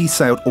Chelmsford City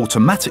sailed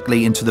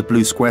automatically into the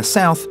Blue Square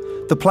South,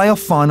 the playoff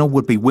final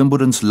would be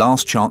Wimbledon's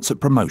last chance at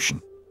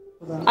promotion.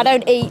 I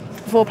don't eat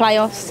before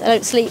playoffs, I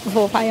don't sleep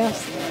before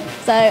playoffs.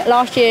 So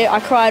last year I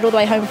cried all the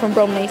way home from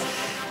Bromley.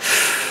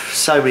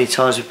 So many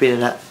times we've been in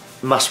that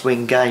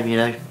must-win game, you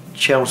know,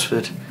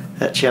 Chelmsford.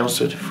 At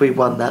Chelmsford, if we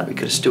won that, we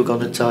could have still got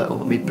the title,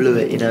 and we blew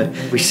it, you know.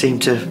 We seem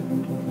to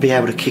be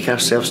able to kick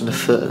ourselves in the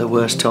foot at the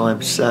worst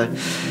times, so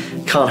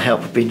can't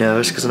help but be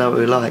nervous because I know what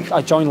we're like.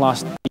 I joined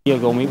last year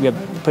ago, and we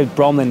played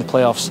Bromley in the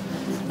playoffs,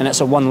 and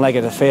it's a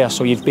one-legged affair,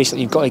 so you've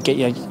got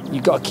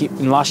to keep,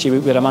 and last year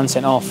we had a man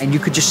sent off. And you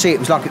could just see it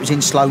was like it was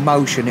in slow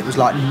motion. It was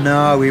like,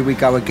 no, here we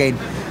go again.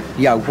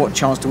 Yo, what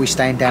chance do we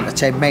stand down to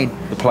 10 men?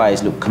 The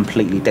players looked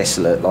completely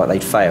desolate, like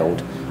they'd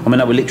failed. I mean,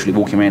 they were literally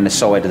walking around the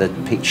side of the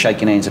pitch,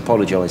 shaking hands,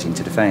 apologising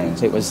to the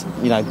fans. It was,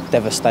 you know,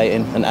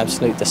 devastating and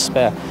absolute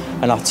despair.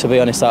 And to be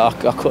honest, I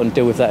couldn't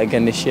deal with that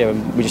again this year.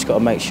 And we just got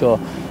to make sure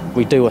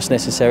we do what's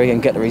necessary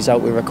and get the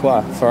result we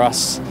require for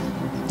us,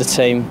 the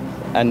team,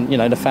 and you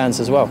know, the fans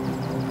as well.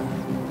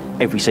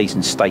 Every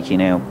season's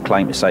staking our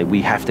claim to say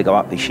we have to go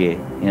up this year.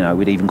 You know,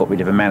 we'd even got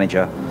rid of a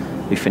manager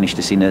who finished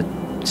us in the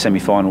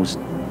semi-finals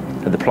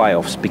of the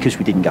playoffs because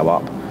we didn't go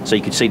up. So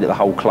you could see that the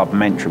whole club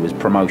mantra was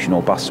promotion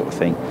or bust sort of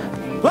thing.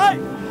 Play!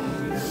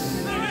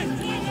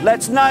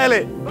 Let's nail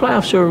it!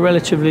 Playoffs are a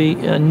relatively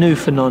new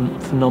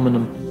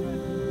phenomenon.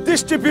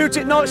 Distribute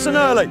it nice and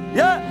early,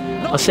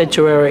 yeah? I said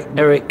to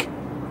Eric,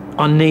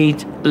 I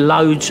need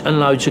loads and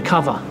loads of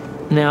cover.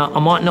 Now, I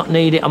might not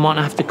need it, I might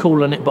not have to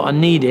call on it, but I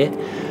need it.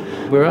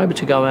 We're able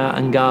to go out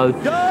and go,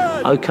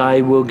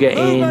 OK, we'll get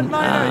in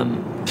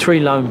 3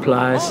 loan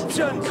players,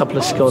 a couple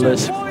of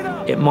scholars.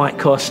 It might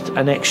cost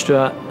an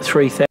extra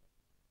 3,000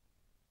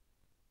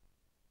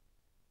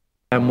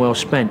 and well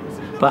spent.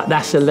 But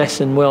that's a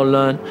lesson well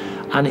learned,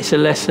 and it's a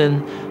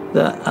lesson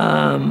that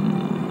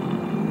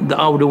that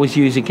I would always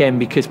use again,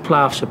 because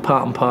playoffs are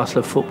part and parcel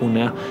of football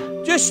now.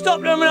 Just stop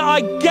them a minute.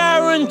 I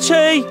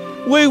guarantee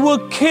we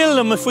would kill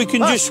them if we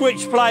can just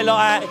switch play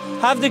like that.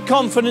 Have the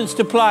confidence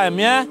to play them,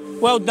 yeah?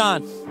 Well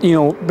done. You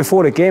know,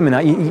 before the game and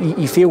that,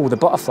 you feel the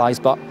butterflies,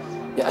 but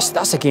that's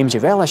the games you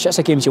relish. That's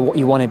the games you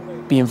want to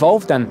be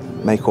involved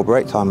in. Make or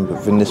break time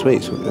within this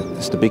week.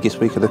 It's the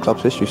biggest week of the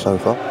club's history so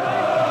far.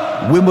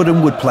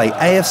 Wimbledon would play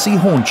AFC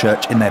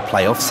Hornchurch in their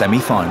playoff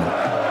semi-final.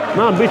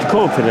 No, I'm a bit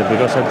confident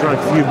because I've drank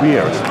a few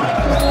beers.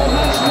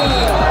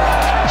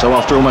 So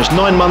after almost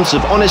 9 months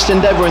of honest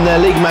endeavour in their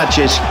league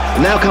matches,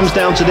 it now comes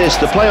down to this,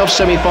 the playoff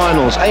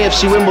semi-finals,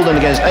 AFC Wimbledon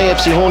against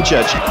AFC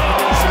Hornchurch.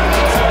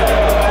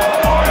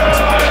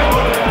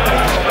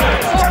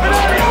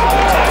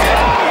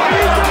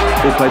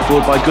 Ball played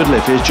forward by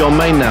Goodliff. Here's John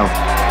Main now.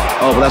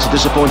 Oh, but that's a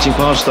disappointing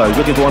pass though.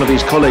 Looking for one of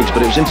his colleagues,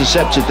 but it was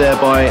intercepted there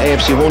by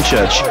AFC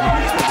Hornchurch.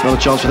 Another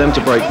chance for them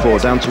to break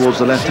forward, down towards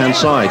the left-hand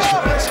side.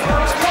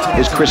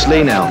 Here's Chris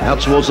Lee now,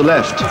 out towards the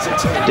left.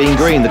 Dean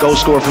Green, the goal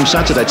scorer from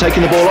Saturday,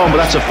 taking the ball on, but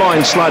that's a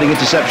fine sliding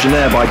interception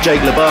there by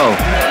Jake LeBeau.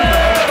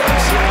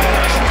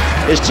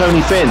 Here's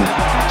Tony Finn,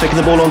 taking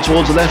the ball on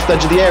towards the left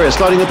edge of the area,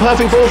 sliding the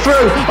perfect ball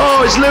through.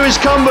 Oh, it's Lewis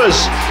Cumbers.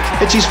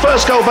 It's his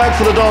first goal back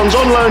for the Dons,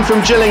 on loan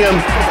from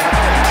Gillingham.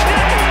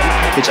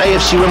 It's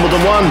AFC Wimbledon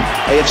 1,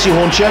 AFC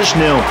Hornchurch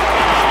 0.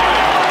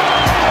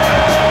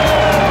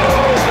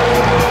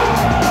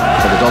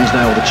 The Dons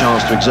now with a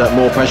chance to exert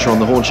more pressure on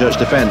the Hornchurch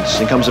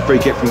defence. In comes a free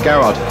kick from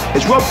Garrard.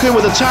 It's Rob Kuhn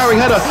with a towering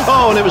header.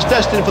 Oh, and it was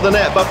destined for the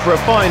net, but for a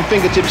fine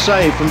fingertip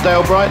save from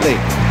Dale Brightly.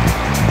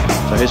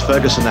 So here's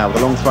Ferguson now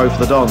with a long throw for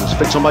the Dons.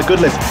 Flicked on by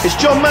Goodliff. It's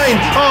John Main.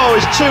 Oh,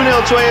 it's 2-0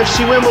 to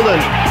AFC Wimbledon.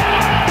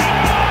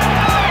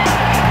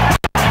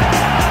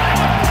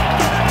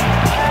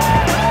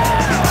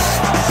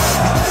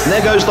 And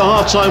there goes the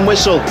half-time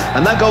whistle,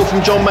 and that goal from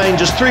John Main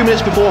just 3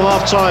 minutes before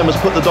half-time has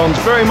put the Dons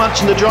very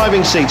much in the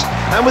driving seat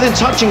and within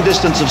touching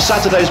distance of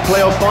Saturday's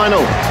playoff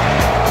final.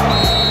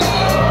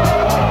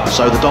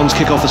 So the Dons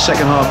kick off the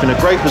second half in a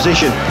great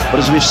position,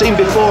 but as we've seen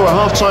before, a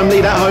half-time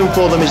lead at home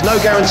for them is no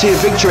guarantee of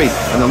victory,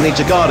 and they'll need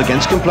to guard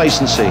against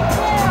complacency.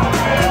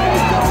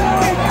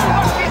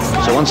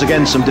 So once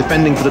again, some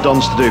defending for the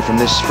Dons to do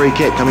from this free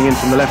kick coming in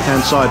from the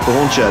left-hand side for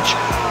Hornchurch.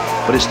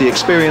 But it's the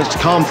experienced,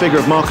 calm figure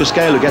of Marcus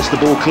Gale who gets the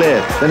ball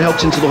clear, then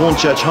helped into the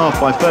Hornchurch half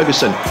by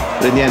Ferguson.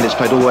 But in the end, it's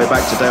played all the way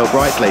back to Dale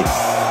Brightly.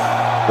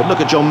 But look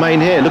at John Main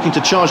here, looking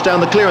to charge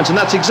down the clearance, and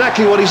that's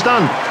exactly what he's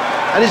done.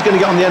 And he's going to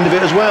get on the end of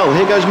it as well.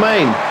 Here goes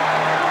Main,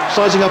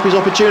 sizing up his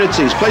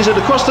opportunities, plays it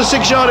across the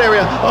 6-yard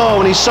area.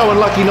 Oh, and he's so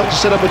unlucky not to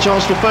set up a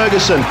chance for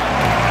Ferguson.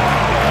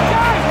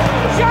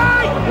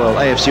 Well,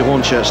 AFC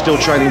Hornchurch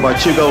still trailing by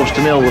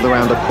 2-0 with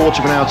around a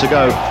quarter of an hour to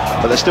go,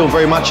 but they're still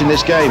very much in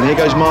this game. Here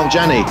goes Mark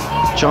Janney.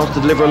 Chance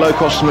to deliver a low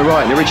cross from the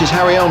right, and it reaches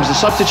Harry Elms, the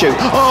substitute.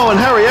 Oh, and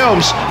Harry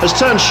Elms has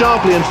turned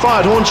sharply and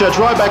fired Hornchurch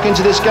right back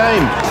into this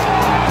game.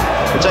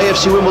 It's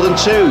AFC Wimbledon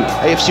 2,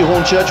 AFC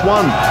Hornchurch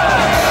 1.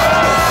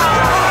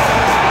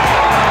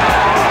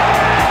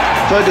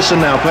 Ferguson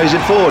now plays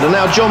it forward, and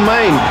now John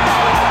Main.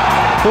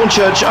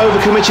 Hornchurch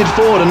overcommitted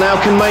forward, and now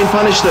can Main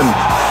punish them?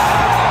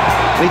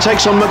 And he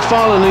takes on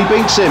McFarlane and he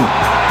beats him.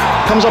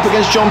 Comes up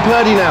against John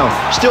Purdy now.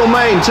 Still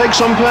Main,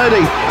 takes on Purdy,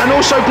 and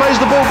also plays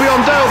the ball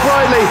beyond Dale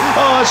Brightly.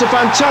 Oh, it's a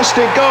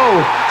fantastic goal.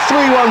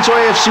 3-1 to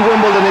AFC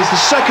Wimbledon. It's the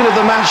second of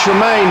the match for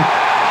Main.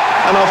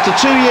 And after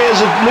 2 years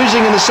of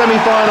losing in the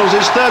semi-finals,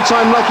 it's third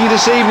time lucky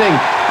this evening.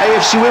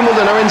 AFC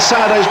Wimbledon are in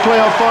Saturday's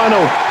playoff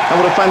final. And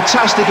what a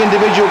fantastic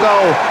individual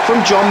goal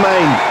from John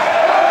Main.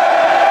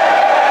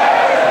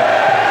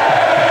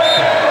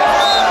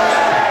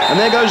 And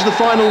there goes the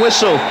final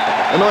whistle.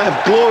 A night of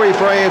glory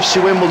for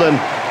AFC Wimbledon.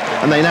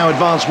 And they now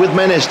advance with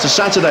menace to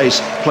Saturday's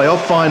playoff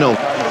final.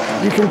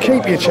 You can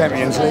keep your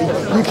Champions League,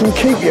 you can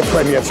keep your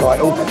Premier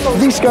title.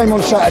 This game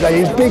on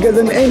Saturday is bigger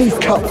than any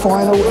cup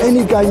final,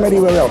 any game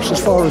anywhere else,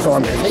 as far as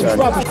I'm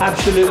concerned.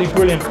 Absolutely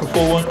brilliant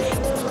performance.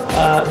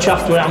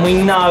 Chuffed with it, and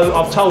we know,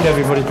 I've told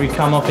everybody as we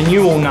come off, and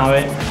you all know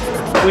it,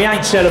 we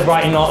ain't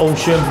celebrating like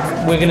Horsham.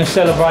 We're going to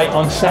celebrate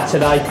on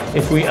Saturday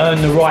if we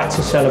earn the right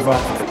to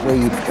celebrate.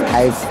 We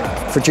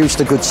have produced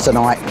the goods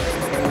tonight.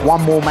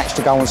 One more match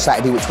to go on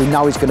Saturday, which we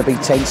know is going to be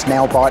tense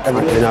now.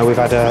 You know, we've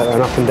had an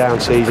up and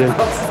down season.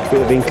 A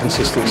bit of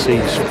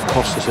inconsistency sort of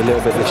cost us a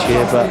little bit this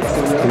year, but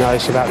you know,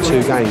 it's about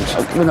 2 games.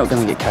 We're not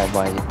going to get carried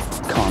away.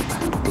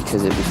 Can't,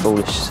 because it'd be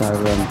foolish. So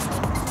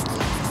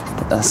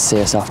let's see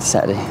us after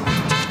Saturday.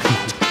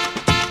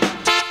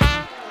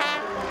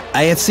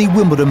 AFC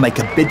Wimbledon make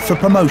a bid for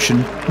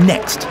promotion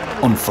next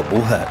on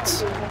Football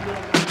Hurts.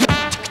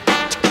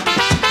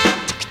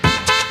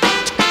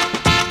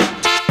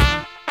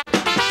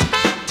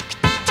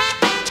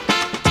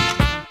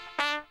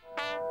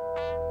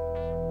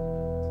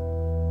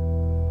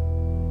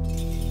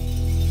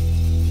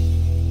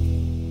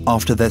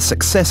 After their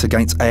success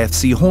against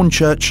AFC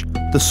Hornchurch,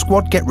 the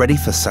squad get ready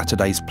for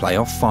Saturday's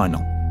playoff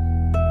final.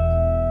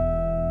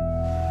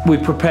 We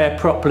prepare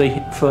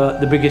properly for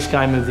the biggest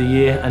game of the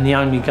year, and the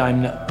only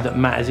game that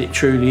matters. It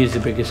truly is the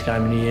biggest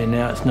game of the year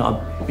now. It's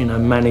not a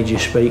manager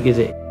speak, is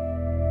it?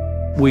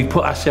 We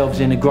put ourselves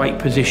in a great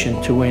position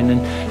to win,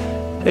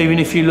 and even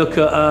if you look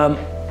at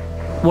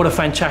what a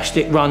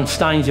fantastic run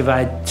Staines have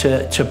had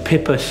to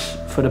pip us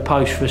for the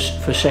post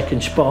for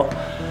second spot,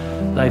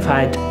 they've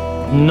had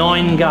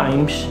 9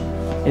 games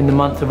in the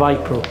month of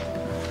April,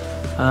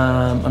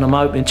 and I'm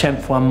hoping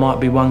 10th one might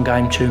be 1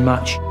 game too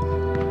much.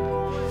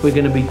 We're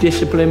going to be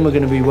disciplined, we're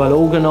going to be well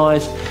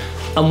organised,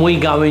 and we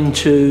go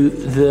into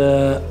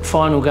the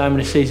final game of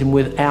the season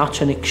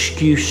without an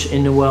excuse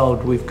in the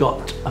world. We've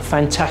got a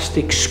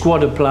fantastic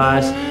squad of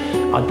players.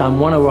 I don't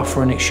want to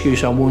offer an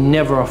excuse, I will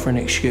never offer an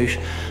excuse,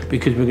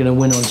 because we're going to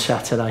win on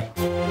Saturday.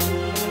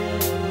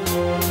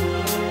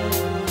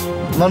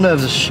 My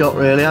nerves are shot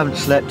really, I haven't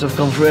slept, I've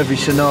gone through every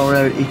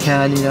scenario you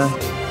can, you know.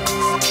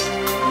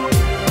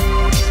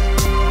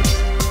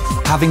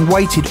 Having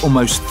waited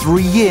almost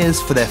 3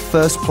 years for their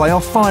first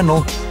playoff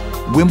final,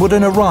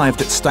 Wimbledon arrived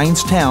at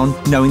Staines Town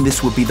knowing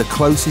this would be the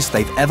closest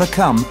they've ever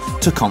come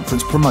to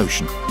conference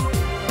promotion.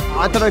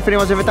 I don't know if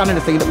anyone's ever done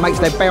anything that makes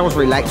their bowels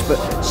relax,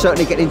 but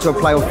certainly getting into a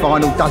playoff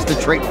final does the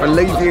trick,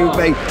 believe you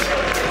me.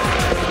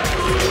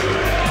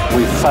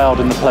 We've failed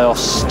in the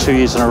playoffs 2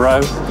 years in a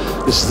row.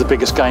 This is the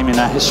biggest game in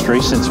our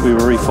history since we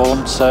were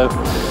reformed, so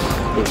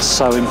it's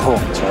so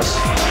important to us.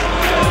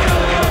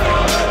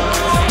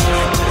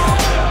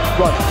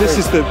 Right, this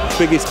is the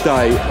biggest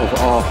day of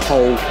our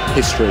whole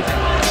history.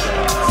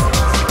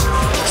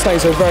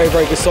 Staines are a very,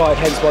 very good side,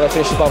 hence why they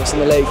finished above us in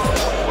the league.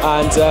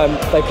 And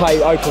they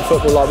play open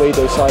football like we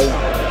do, so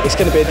it's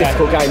going to be a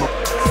difficult game.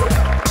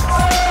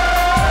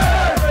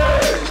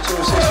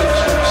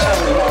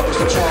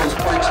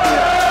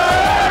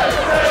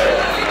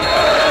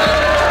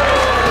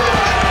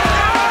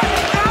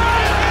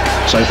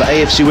 So for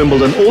AFC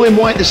Wimbledon, all in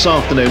white this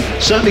afternoon,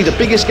 certainly the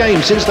biggest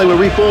game since they were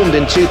reformed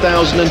in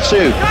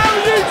 2002.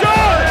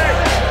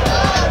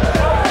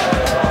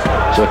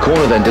 So a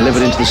corner then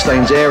delivered into the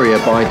Staines area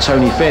by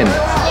Tony Finn.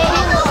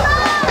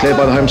 Cleared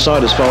by the home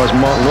side as far as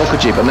Mark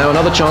Nokiji, but now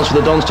another chance for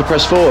the Dons to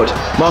press forward.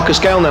 Marcus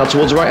Gale now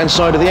towards the right-hand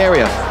side of the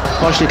area.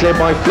 Partially cleared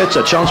by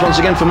Flitter. Chance once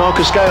again for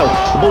Marcus Gale.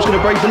 The ball's going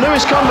to break for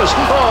Lewis Cumbers.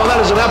 Oh, that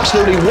is an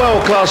absolutely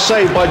world-class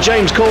save by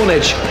James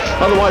Cornish.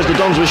 Otherwise, the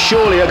Dons were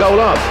surely a goal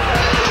up.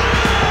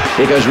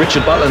 Here goes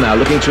Richard Butler now,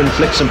 looking to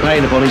inflict some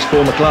pain upon his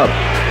former club.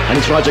 And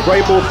he tries a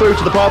great ball through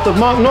to the path of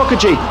Mark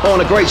Nokiji. Oh,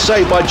 and a great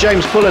save by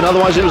James Pullen.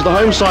 Otherwise, it was the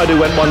home side who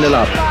went 1-0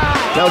 up.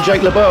 Now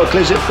Jake LeBeau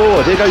clears it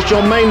forward. Here goes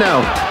John Mayne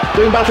now,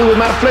 doing battle with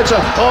Matt Flitter.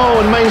 Oh,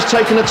 and Mayne's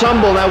taken a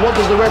tumble. Now what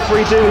does the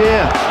referee do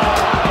here?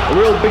 A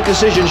real big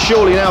decision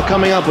surely now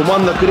coming up, and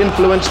one that could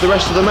influence the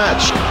rest of the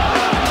match.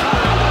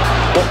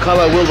 What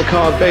colour will the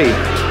card be?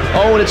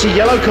 Oh, and it's a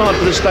yellow card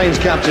for the Staines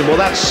captain. Well,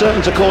 that's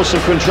certain to cause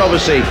some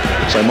controversy.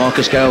 So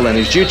Marcus Gale then,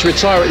 who's due to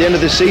retire at the end of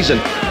this season.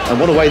 And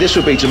what a way this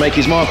would be to make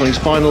his mark on his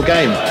final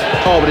game.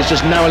 Oh, but it's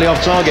just narrowly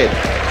off target.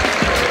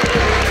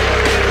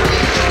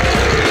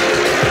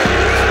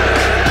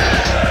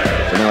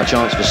 A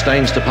chance for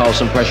Staines to pile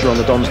some pressure on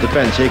the Dons'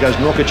 defence. Here goes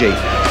Nokiji,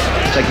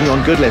 taking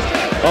on Goodlift.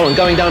 Oh, and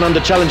going down under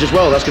challenge as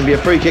well. That's going to be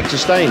a free kick to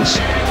Staines.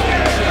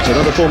 So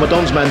another former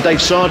Dons man,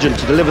 Dave Sargent,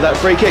 to deliver that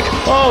free kick.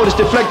 Oh, it's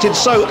deflected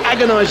so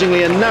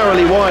agonisingly and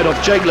narrowly wide off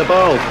Jake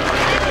LeBeau.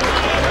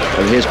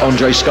 And here's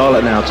Andre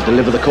Scarlett now to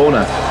deliver the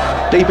corner.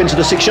 Deep into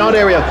the 6-yard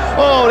area.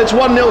 Oh, and it's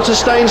 1-0 to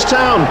Staines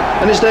Town.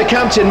 And it's their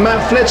captain,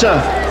 Matt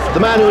Flitter. The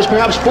man who was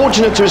perhaps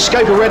fortunate to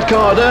escape a red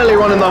card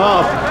earlier on in the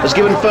half has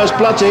given first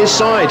blood to his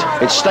side.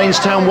 It's Staines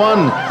Town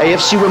 1,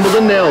 AFC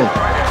Wimbledon 0.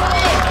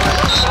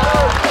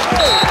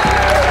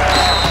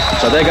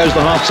 So there goes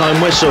the half-time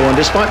whistle, and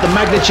despite the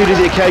magnitude of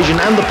the occasion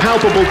and the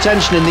palpable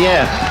tension in the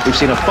air, we've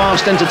seen a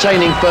fast,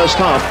 entertaining first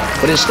half.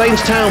 But it's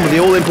Staines Town with the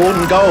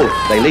all-important goal.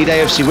 They lead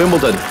AFC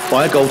Wimbledon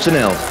by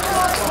 1-0.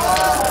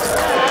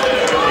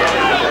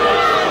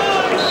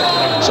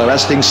 So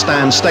as things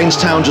stand, Staines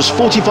Town just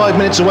 45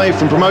 minutes away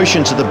from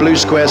promotion to the Blue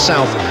Square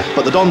South,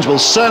 but the Dons will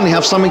certainly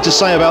have something to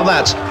say about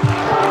that.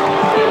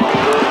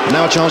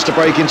 Now a chance to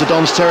break into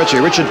Dons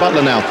territory. Richard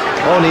Butler now.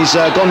 Oh, and he's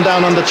gone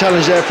down under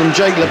challenge there from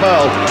Jake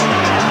LeBeau.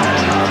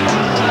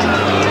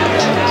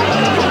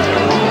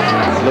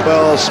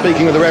 LeBeau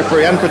speaking with the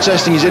referee and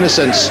protesting his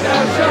innocence.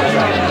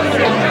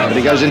 But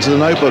he goes into the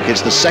notebook.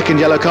 It's the second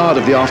yellow card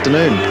of the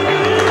afternoon.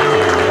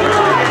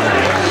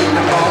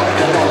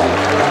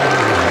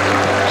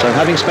 So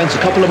having spent a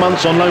couple of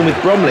months on loan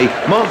with Bromley,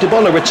 Mark de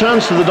Bolle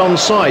returns to the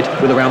Dons side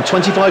with around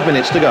 25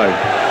 minutes to go.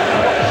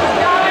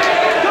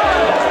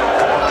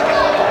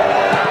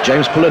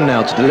 James Pullen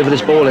now to deliver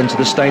this ball into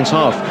the Staines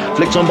half.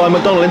 Flicked on by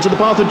McDonald into the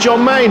path of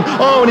John Mayne.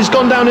 Oh, and he's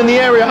gone down in the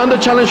area under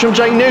challenge from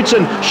Jake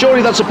Newton.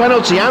 Surely that's a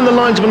penalty, and the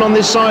linesman on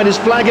this side is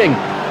flagging.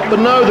 But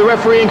no, the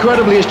referee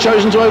incredibly has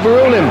chosen to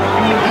overrule him.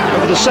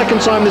 And for the second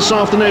time this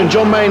afternoon,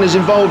 John Mayne is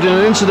involved in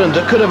an incident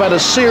that could have had a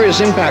serious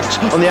impact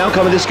on the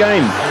outcome of this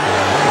game.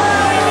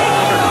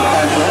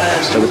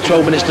 So with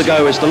 12 minutes to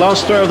go, it's the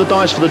last throw of the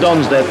dice for the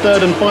Dons, their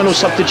third and final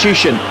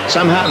substitution.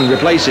 Sam Hatton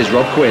replaces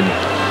Rob Quinn.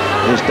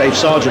 Here's Dave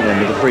Sargent then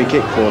with a free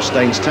kick for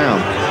Staines Town,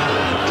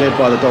 cleared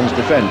by the Dons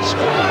defence.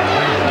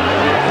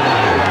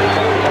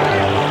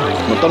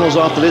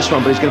 McDonald's after this one,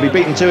 but he's going to be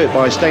beaten to it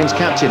by Staines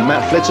captain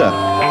Matt Flitter.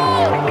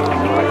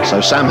 So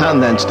Sam Hatton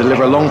then to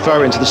deliver a long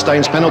throw into the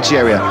Staines penalty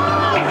area.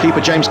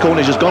 Keeper James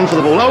Cornish has gone for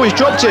the ball. Oh, he's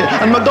dropped it,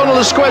 and McDonald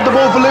has squared the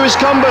ball for Lewis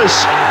Cumbers.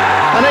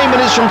 And 8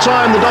 minutes from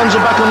time, the Dons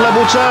are back on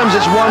level terms.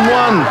 It's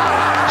 1-1.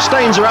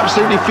 Staines are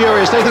absolutely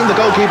furious. They think the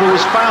goalkeeper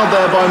was fouled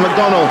there by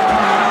McDonald,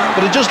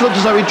 but it just looked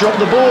as though he dropped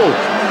the ball.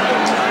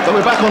 But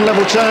we're back on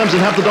level terms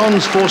and have the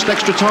Dons forced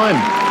extra time.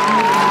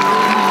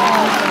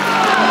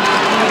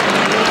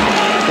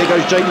 Here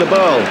goes Jake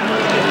LeBeau.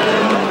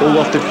 Ball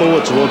wafted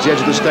forward towards the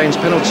edge of the Staines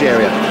penalty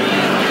area.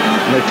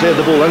 And they've cleared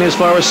the ball only as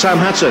far as Sam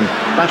Hatton,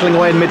 battling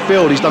away in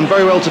midfield. He's done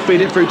very well to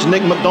feed it through to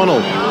Nick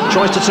McDonald.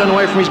 Tries to turn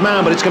away from his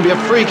man, but it's going to be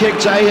a free kick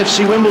to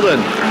AFC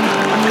Wimbledon.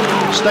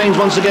 Staines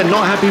once again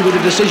not happy with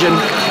the decision.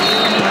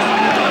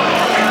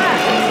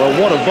 Well,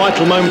 what a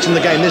vital moment in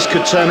the game this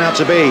could turn out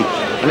to be.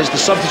 And it's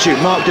the substitute,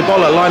 Mark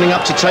Debola, lining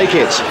up to take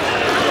it.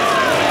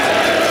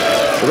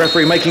 The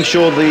referee making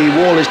sure the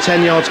wall is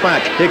 10 yards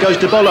back. Here goes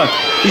Debola.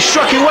 He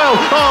struck it well.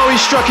 Oh, he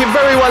struck it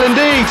very well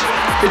indeed.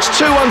 It's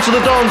 2-1 to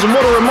the Dons, and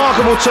what a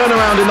remarkable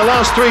turnaround in the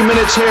last 3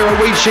 minutes here at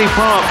Weedsheaf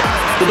Park.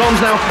 The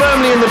Dons now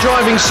firmly in the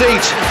driving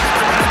seat.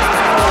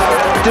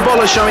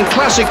 Debola showing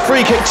classic free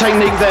kick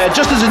technique there,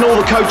 just as in all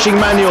the coaching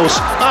manuals.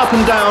 Up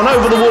and down,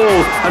 over the wall,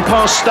 and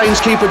past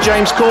Staines keeper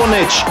James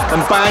Cornish,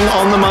 and bang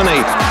on the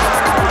money.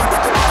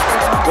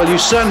 Well, you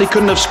certainly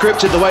couldn't have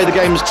scripted the way the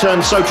game's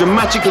turned so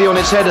dramatically on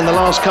its head in the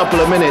last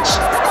couple of minutes.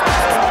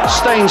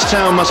 Staines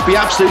Town must be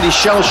absolutely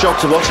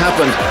shell-shocked of what's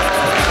happened.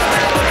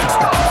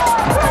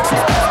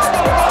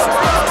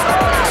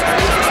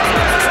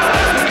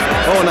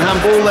 Oh, and a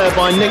handball there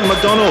by Nick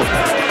McDonald.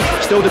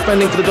 Still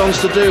defending for the Dons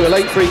to do, a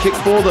late free kick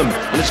for them.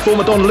 And it's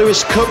former Don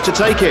Lewis Cook to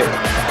take it.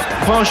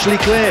 Partially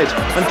cleared.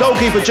 And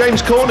goalkeeper James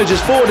Cornish is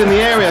forward in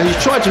the area.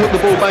 He's tried to hook the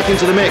ball back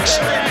into the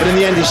mix, but in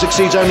the end he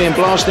succeeds only in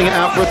blasting it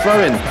out for a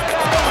throw-in.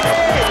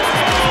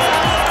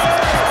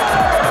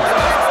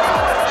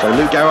 So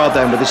Luke Garrard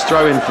then with his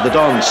throw-in for the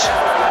Dons.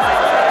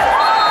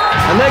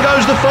 And there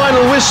goes the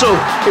final whistle.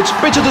 It's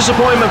bitter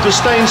disappointment for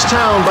Staines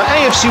Town, but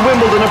AFC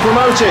Wimbledon are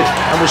promoted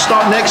and will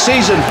start next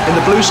season in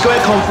the Blue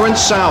Square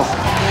Conference South.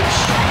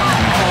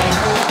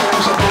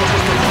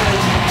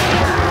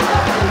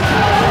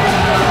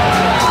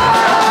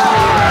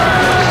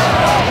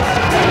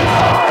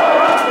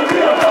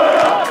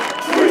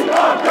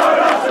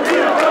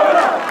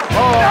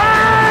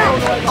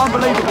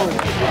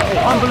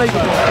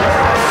 Unbelievable.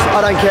 I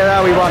don't care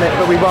how we won it,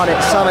 but we won it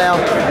somehow,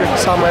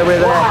 somewhere we're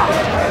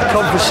there.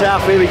 Conference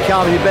South, here we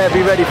come. You better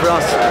be ready for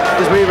us,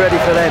 because we're ready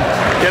for them.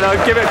 You know,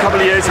 give it a couple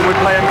of years and we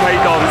play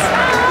MK Dons.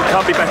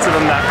 Can't be better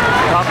than that.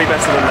 Can't be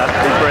better than that.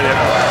 He's brilliant.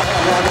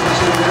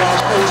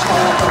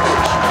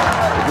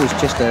 It was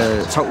just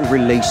a total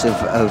release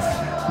of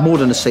more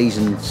than a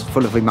season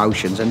full of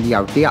emotions, and you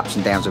know the ups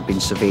and downs have been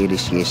severe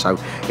this year, so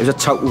it was a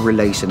total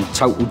release and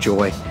total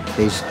joy.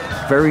 There's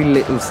very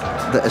little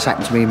that has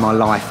happened to me in my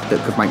life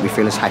that could make me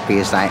feel as happy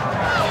as that.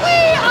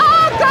 We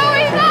are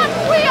going on!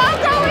 We are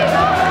going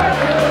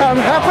on! I'm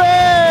happy!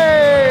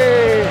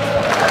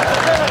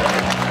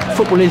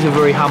 Football is a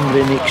very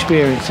humbling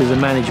experience as a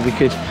manager,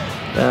 because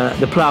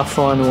the playoff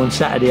final on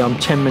Saturday, I'm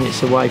 10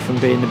 minutes away from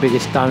being the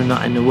biggest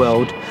donut in the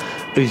world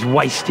who's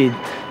wasted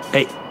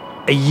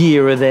a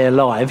year of their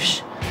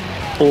lives,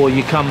 or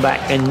you come back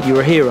and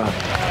you're a hero.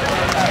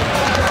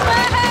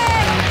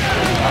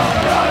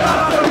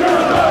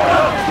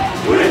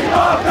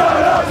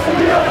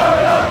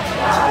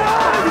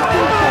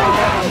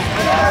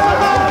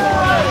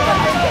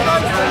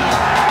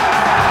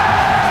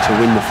 To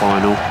win the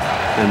final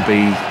and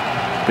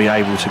be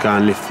able to go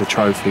and lift the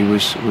trophy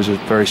was a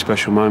very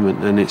special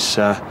moment, and it's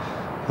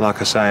like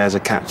I say, as a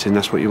captain,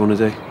 that's what you want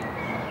to do.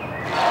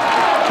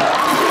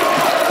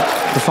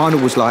 The final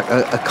was like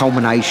a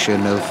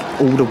culmination of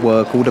all the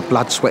work, all the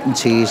blood, sweat and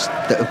tears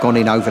that have gone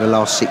in over the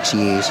last 6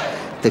 years,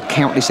 the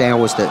countless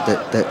hours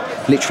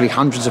that literally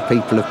hundreds of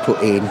people have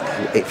put in.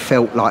 It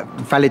felt like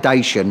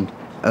validation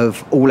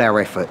of all our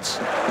efforts.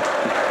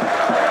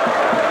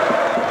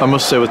 I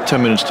must say, with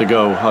 10 minutes to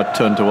go, I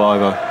turned to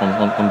Ivor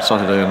on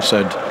Saturday and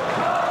said,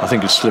 I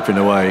think it's slipping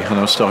away, and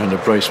I was starting to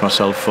brace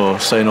myself for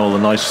saying all the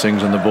nice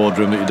things in the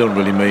boardroom that you don't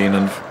really mean,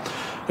 and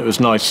it was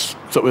nice.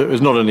 So it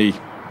was not only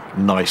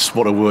nice,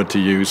 what a word to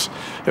use,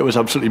 it was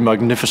absolutely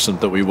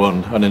magnificent that we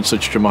won, and in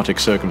such dramatic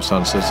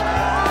circumstances.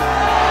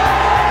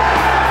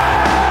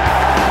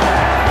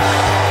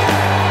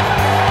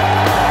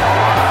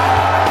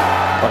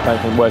 I don't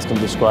think words can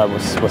describe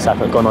what's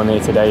gone on here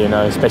today, you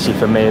know, especially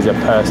for me as a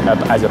person,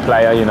 as a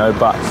player, you know,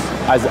 but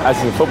as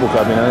a football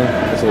club, you know,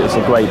 it's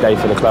a great day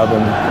for the club,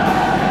 and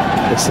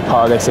it's a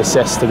part of their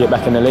success to get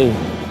back in the league.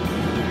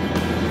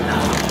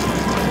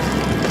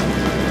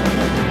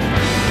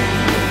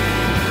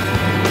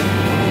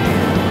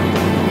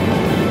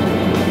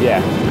 Yeah,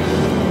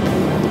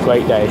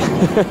 great day.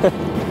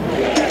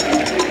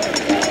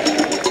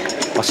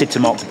 I said to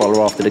Mark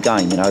Debola after the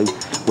game, you know,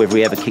 whether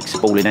he ever kicks the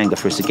ball in anger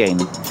for us again,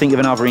 think of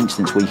another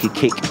instance where you could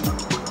kick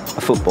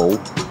a football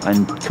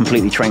and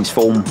completely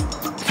transform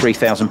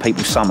 3,000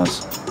 people's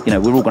summers. You know,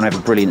 we're all going to have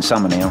a brilliant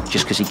summer now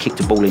just because he kicked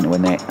a ball into a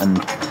net, and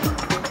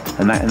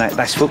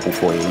that's football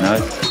for you, you know.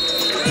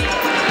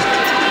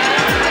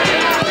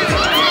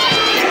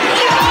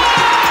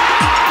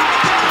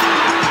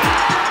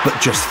 But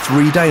just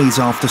 3 days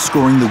after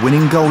scoring the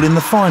winning goal in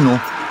the final,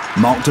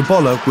 Mark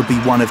Debola would be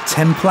one of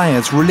 10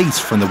 players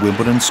released from the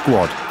Wimbledon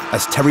squad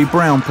as Terry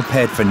Brown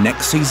prepared for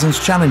next season's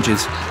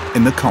challenges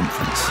in the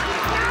conference.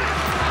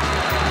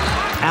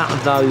 Out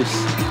of those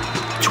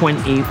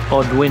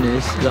 20-odd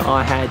winners that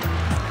I had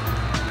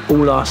all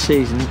last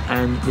season,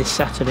 and this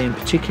Saturday in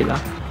particular,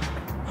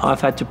 I've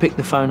had to pick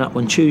the phone up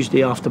on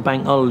Tuesday after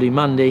Bank Holiday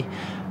Monday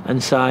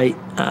and say,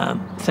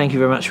 thank you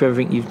very much for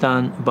everything you've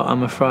done, but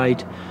I'm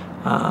afraid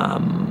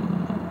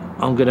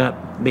I'm going to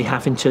be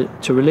having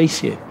to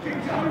release you.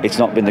 It's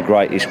not been the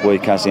greatest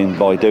week as in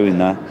by doing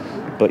that,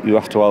 but you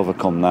have to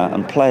overcome that.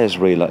 And players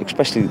realise,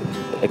 especially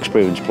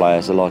experienced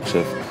players, the likes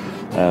of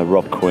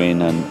Rob Quinn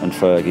and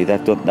Fergie,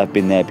 they've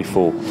been there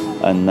before,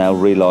 and they'll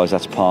realise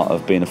that's part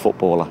of being a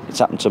footballer. It's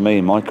happened to me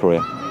in my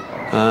career.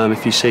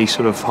 If you see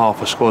sort of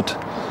half a squad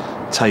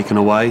taken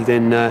away,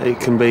 then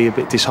it can be a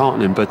bit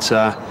disheartening. But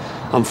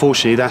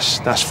unfortunately,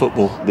 that's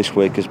football. This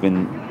week has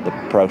been the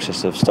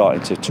process of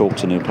starting to talk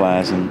to new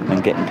players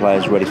and getting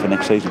players ready for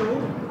next season.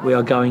 We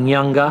are going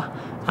younger,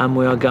 and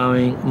we are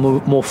going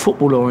more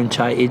football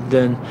orientated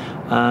than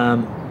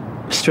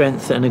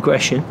strength and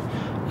aggression,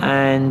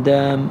 and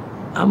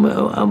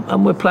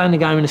we're playing the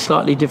game in a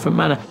slightly different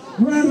manner.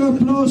 Round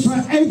of applause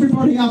for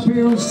everybody up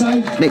here on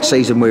stage. Next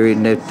season we're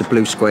in the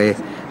Blue Square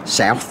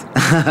South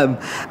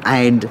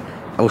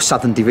or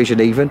Southern Division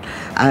even,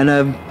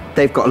 and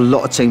they've got a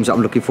lot of teams that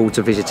I'm looking forward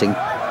to visiting.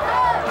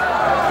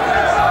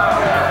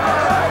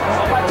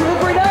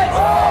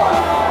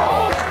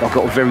 I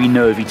got a very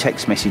nervy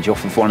text message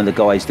off of one of the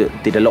guys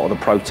that did a lot of the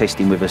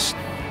protesting with us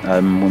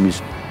when we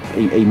was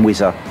in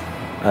Wizza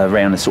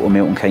around the sort of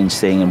Milton Keynes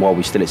thing, and while we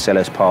were still at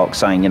Selhurst Park,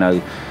 saying, you know,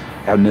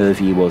 how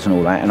nervy he was and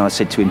all that. And I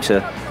said to him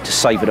to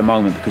savour the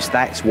moment, because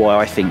that's why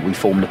I think we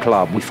formed the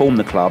club. We formed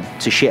the club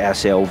to shit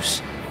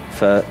ourselves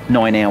for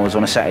 9 hours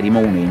on a Saturday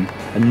morning,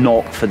 and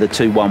not for the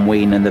 2-1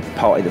 win and the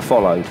party that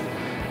followed.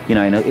 You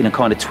know, in a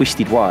kind of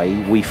twisted way,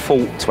 we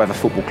fought to have a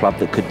football club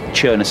that could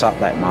churn us up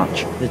that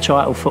much. The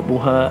title football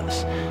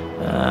hurts.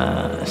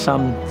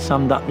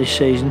 Summed up this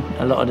season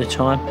a lot of the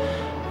time.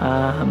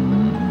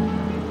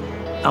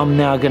 I'm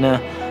now going to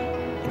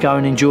go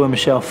and enjoy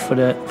myself for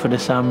the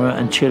summer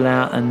and chill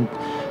out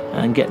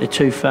and get the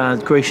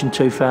Grecian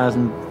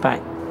 2000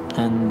 back,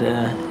 and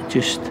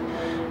just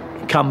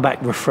come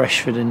back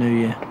refreshed for the new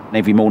year.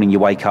 Every morning you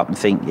wake up and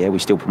think, yeah, we're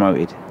still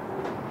promoted.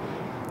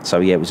 So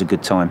yeah, it was a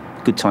good time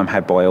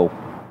had by all.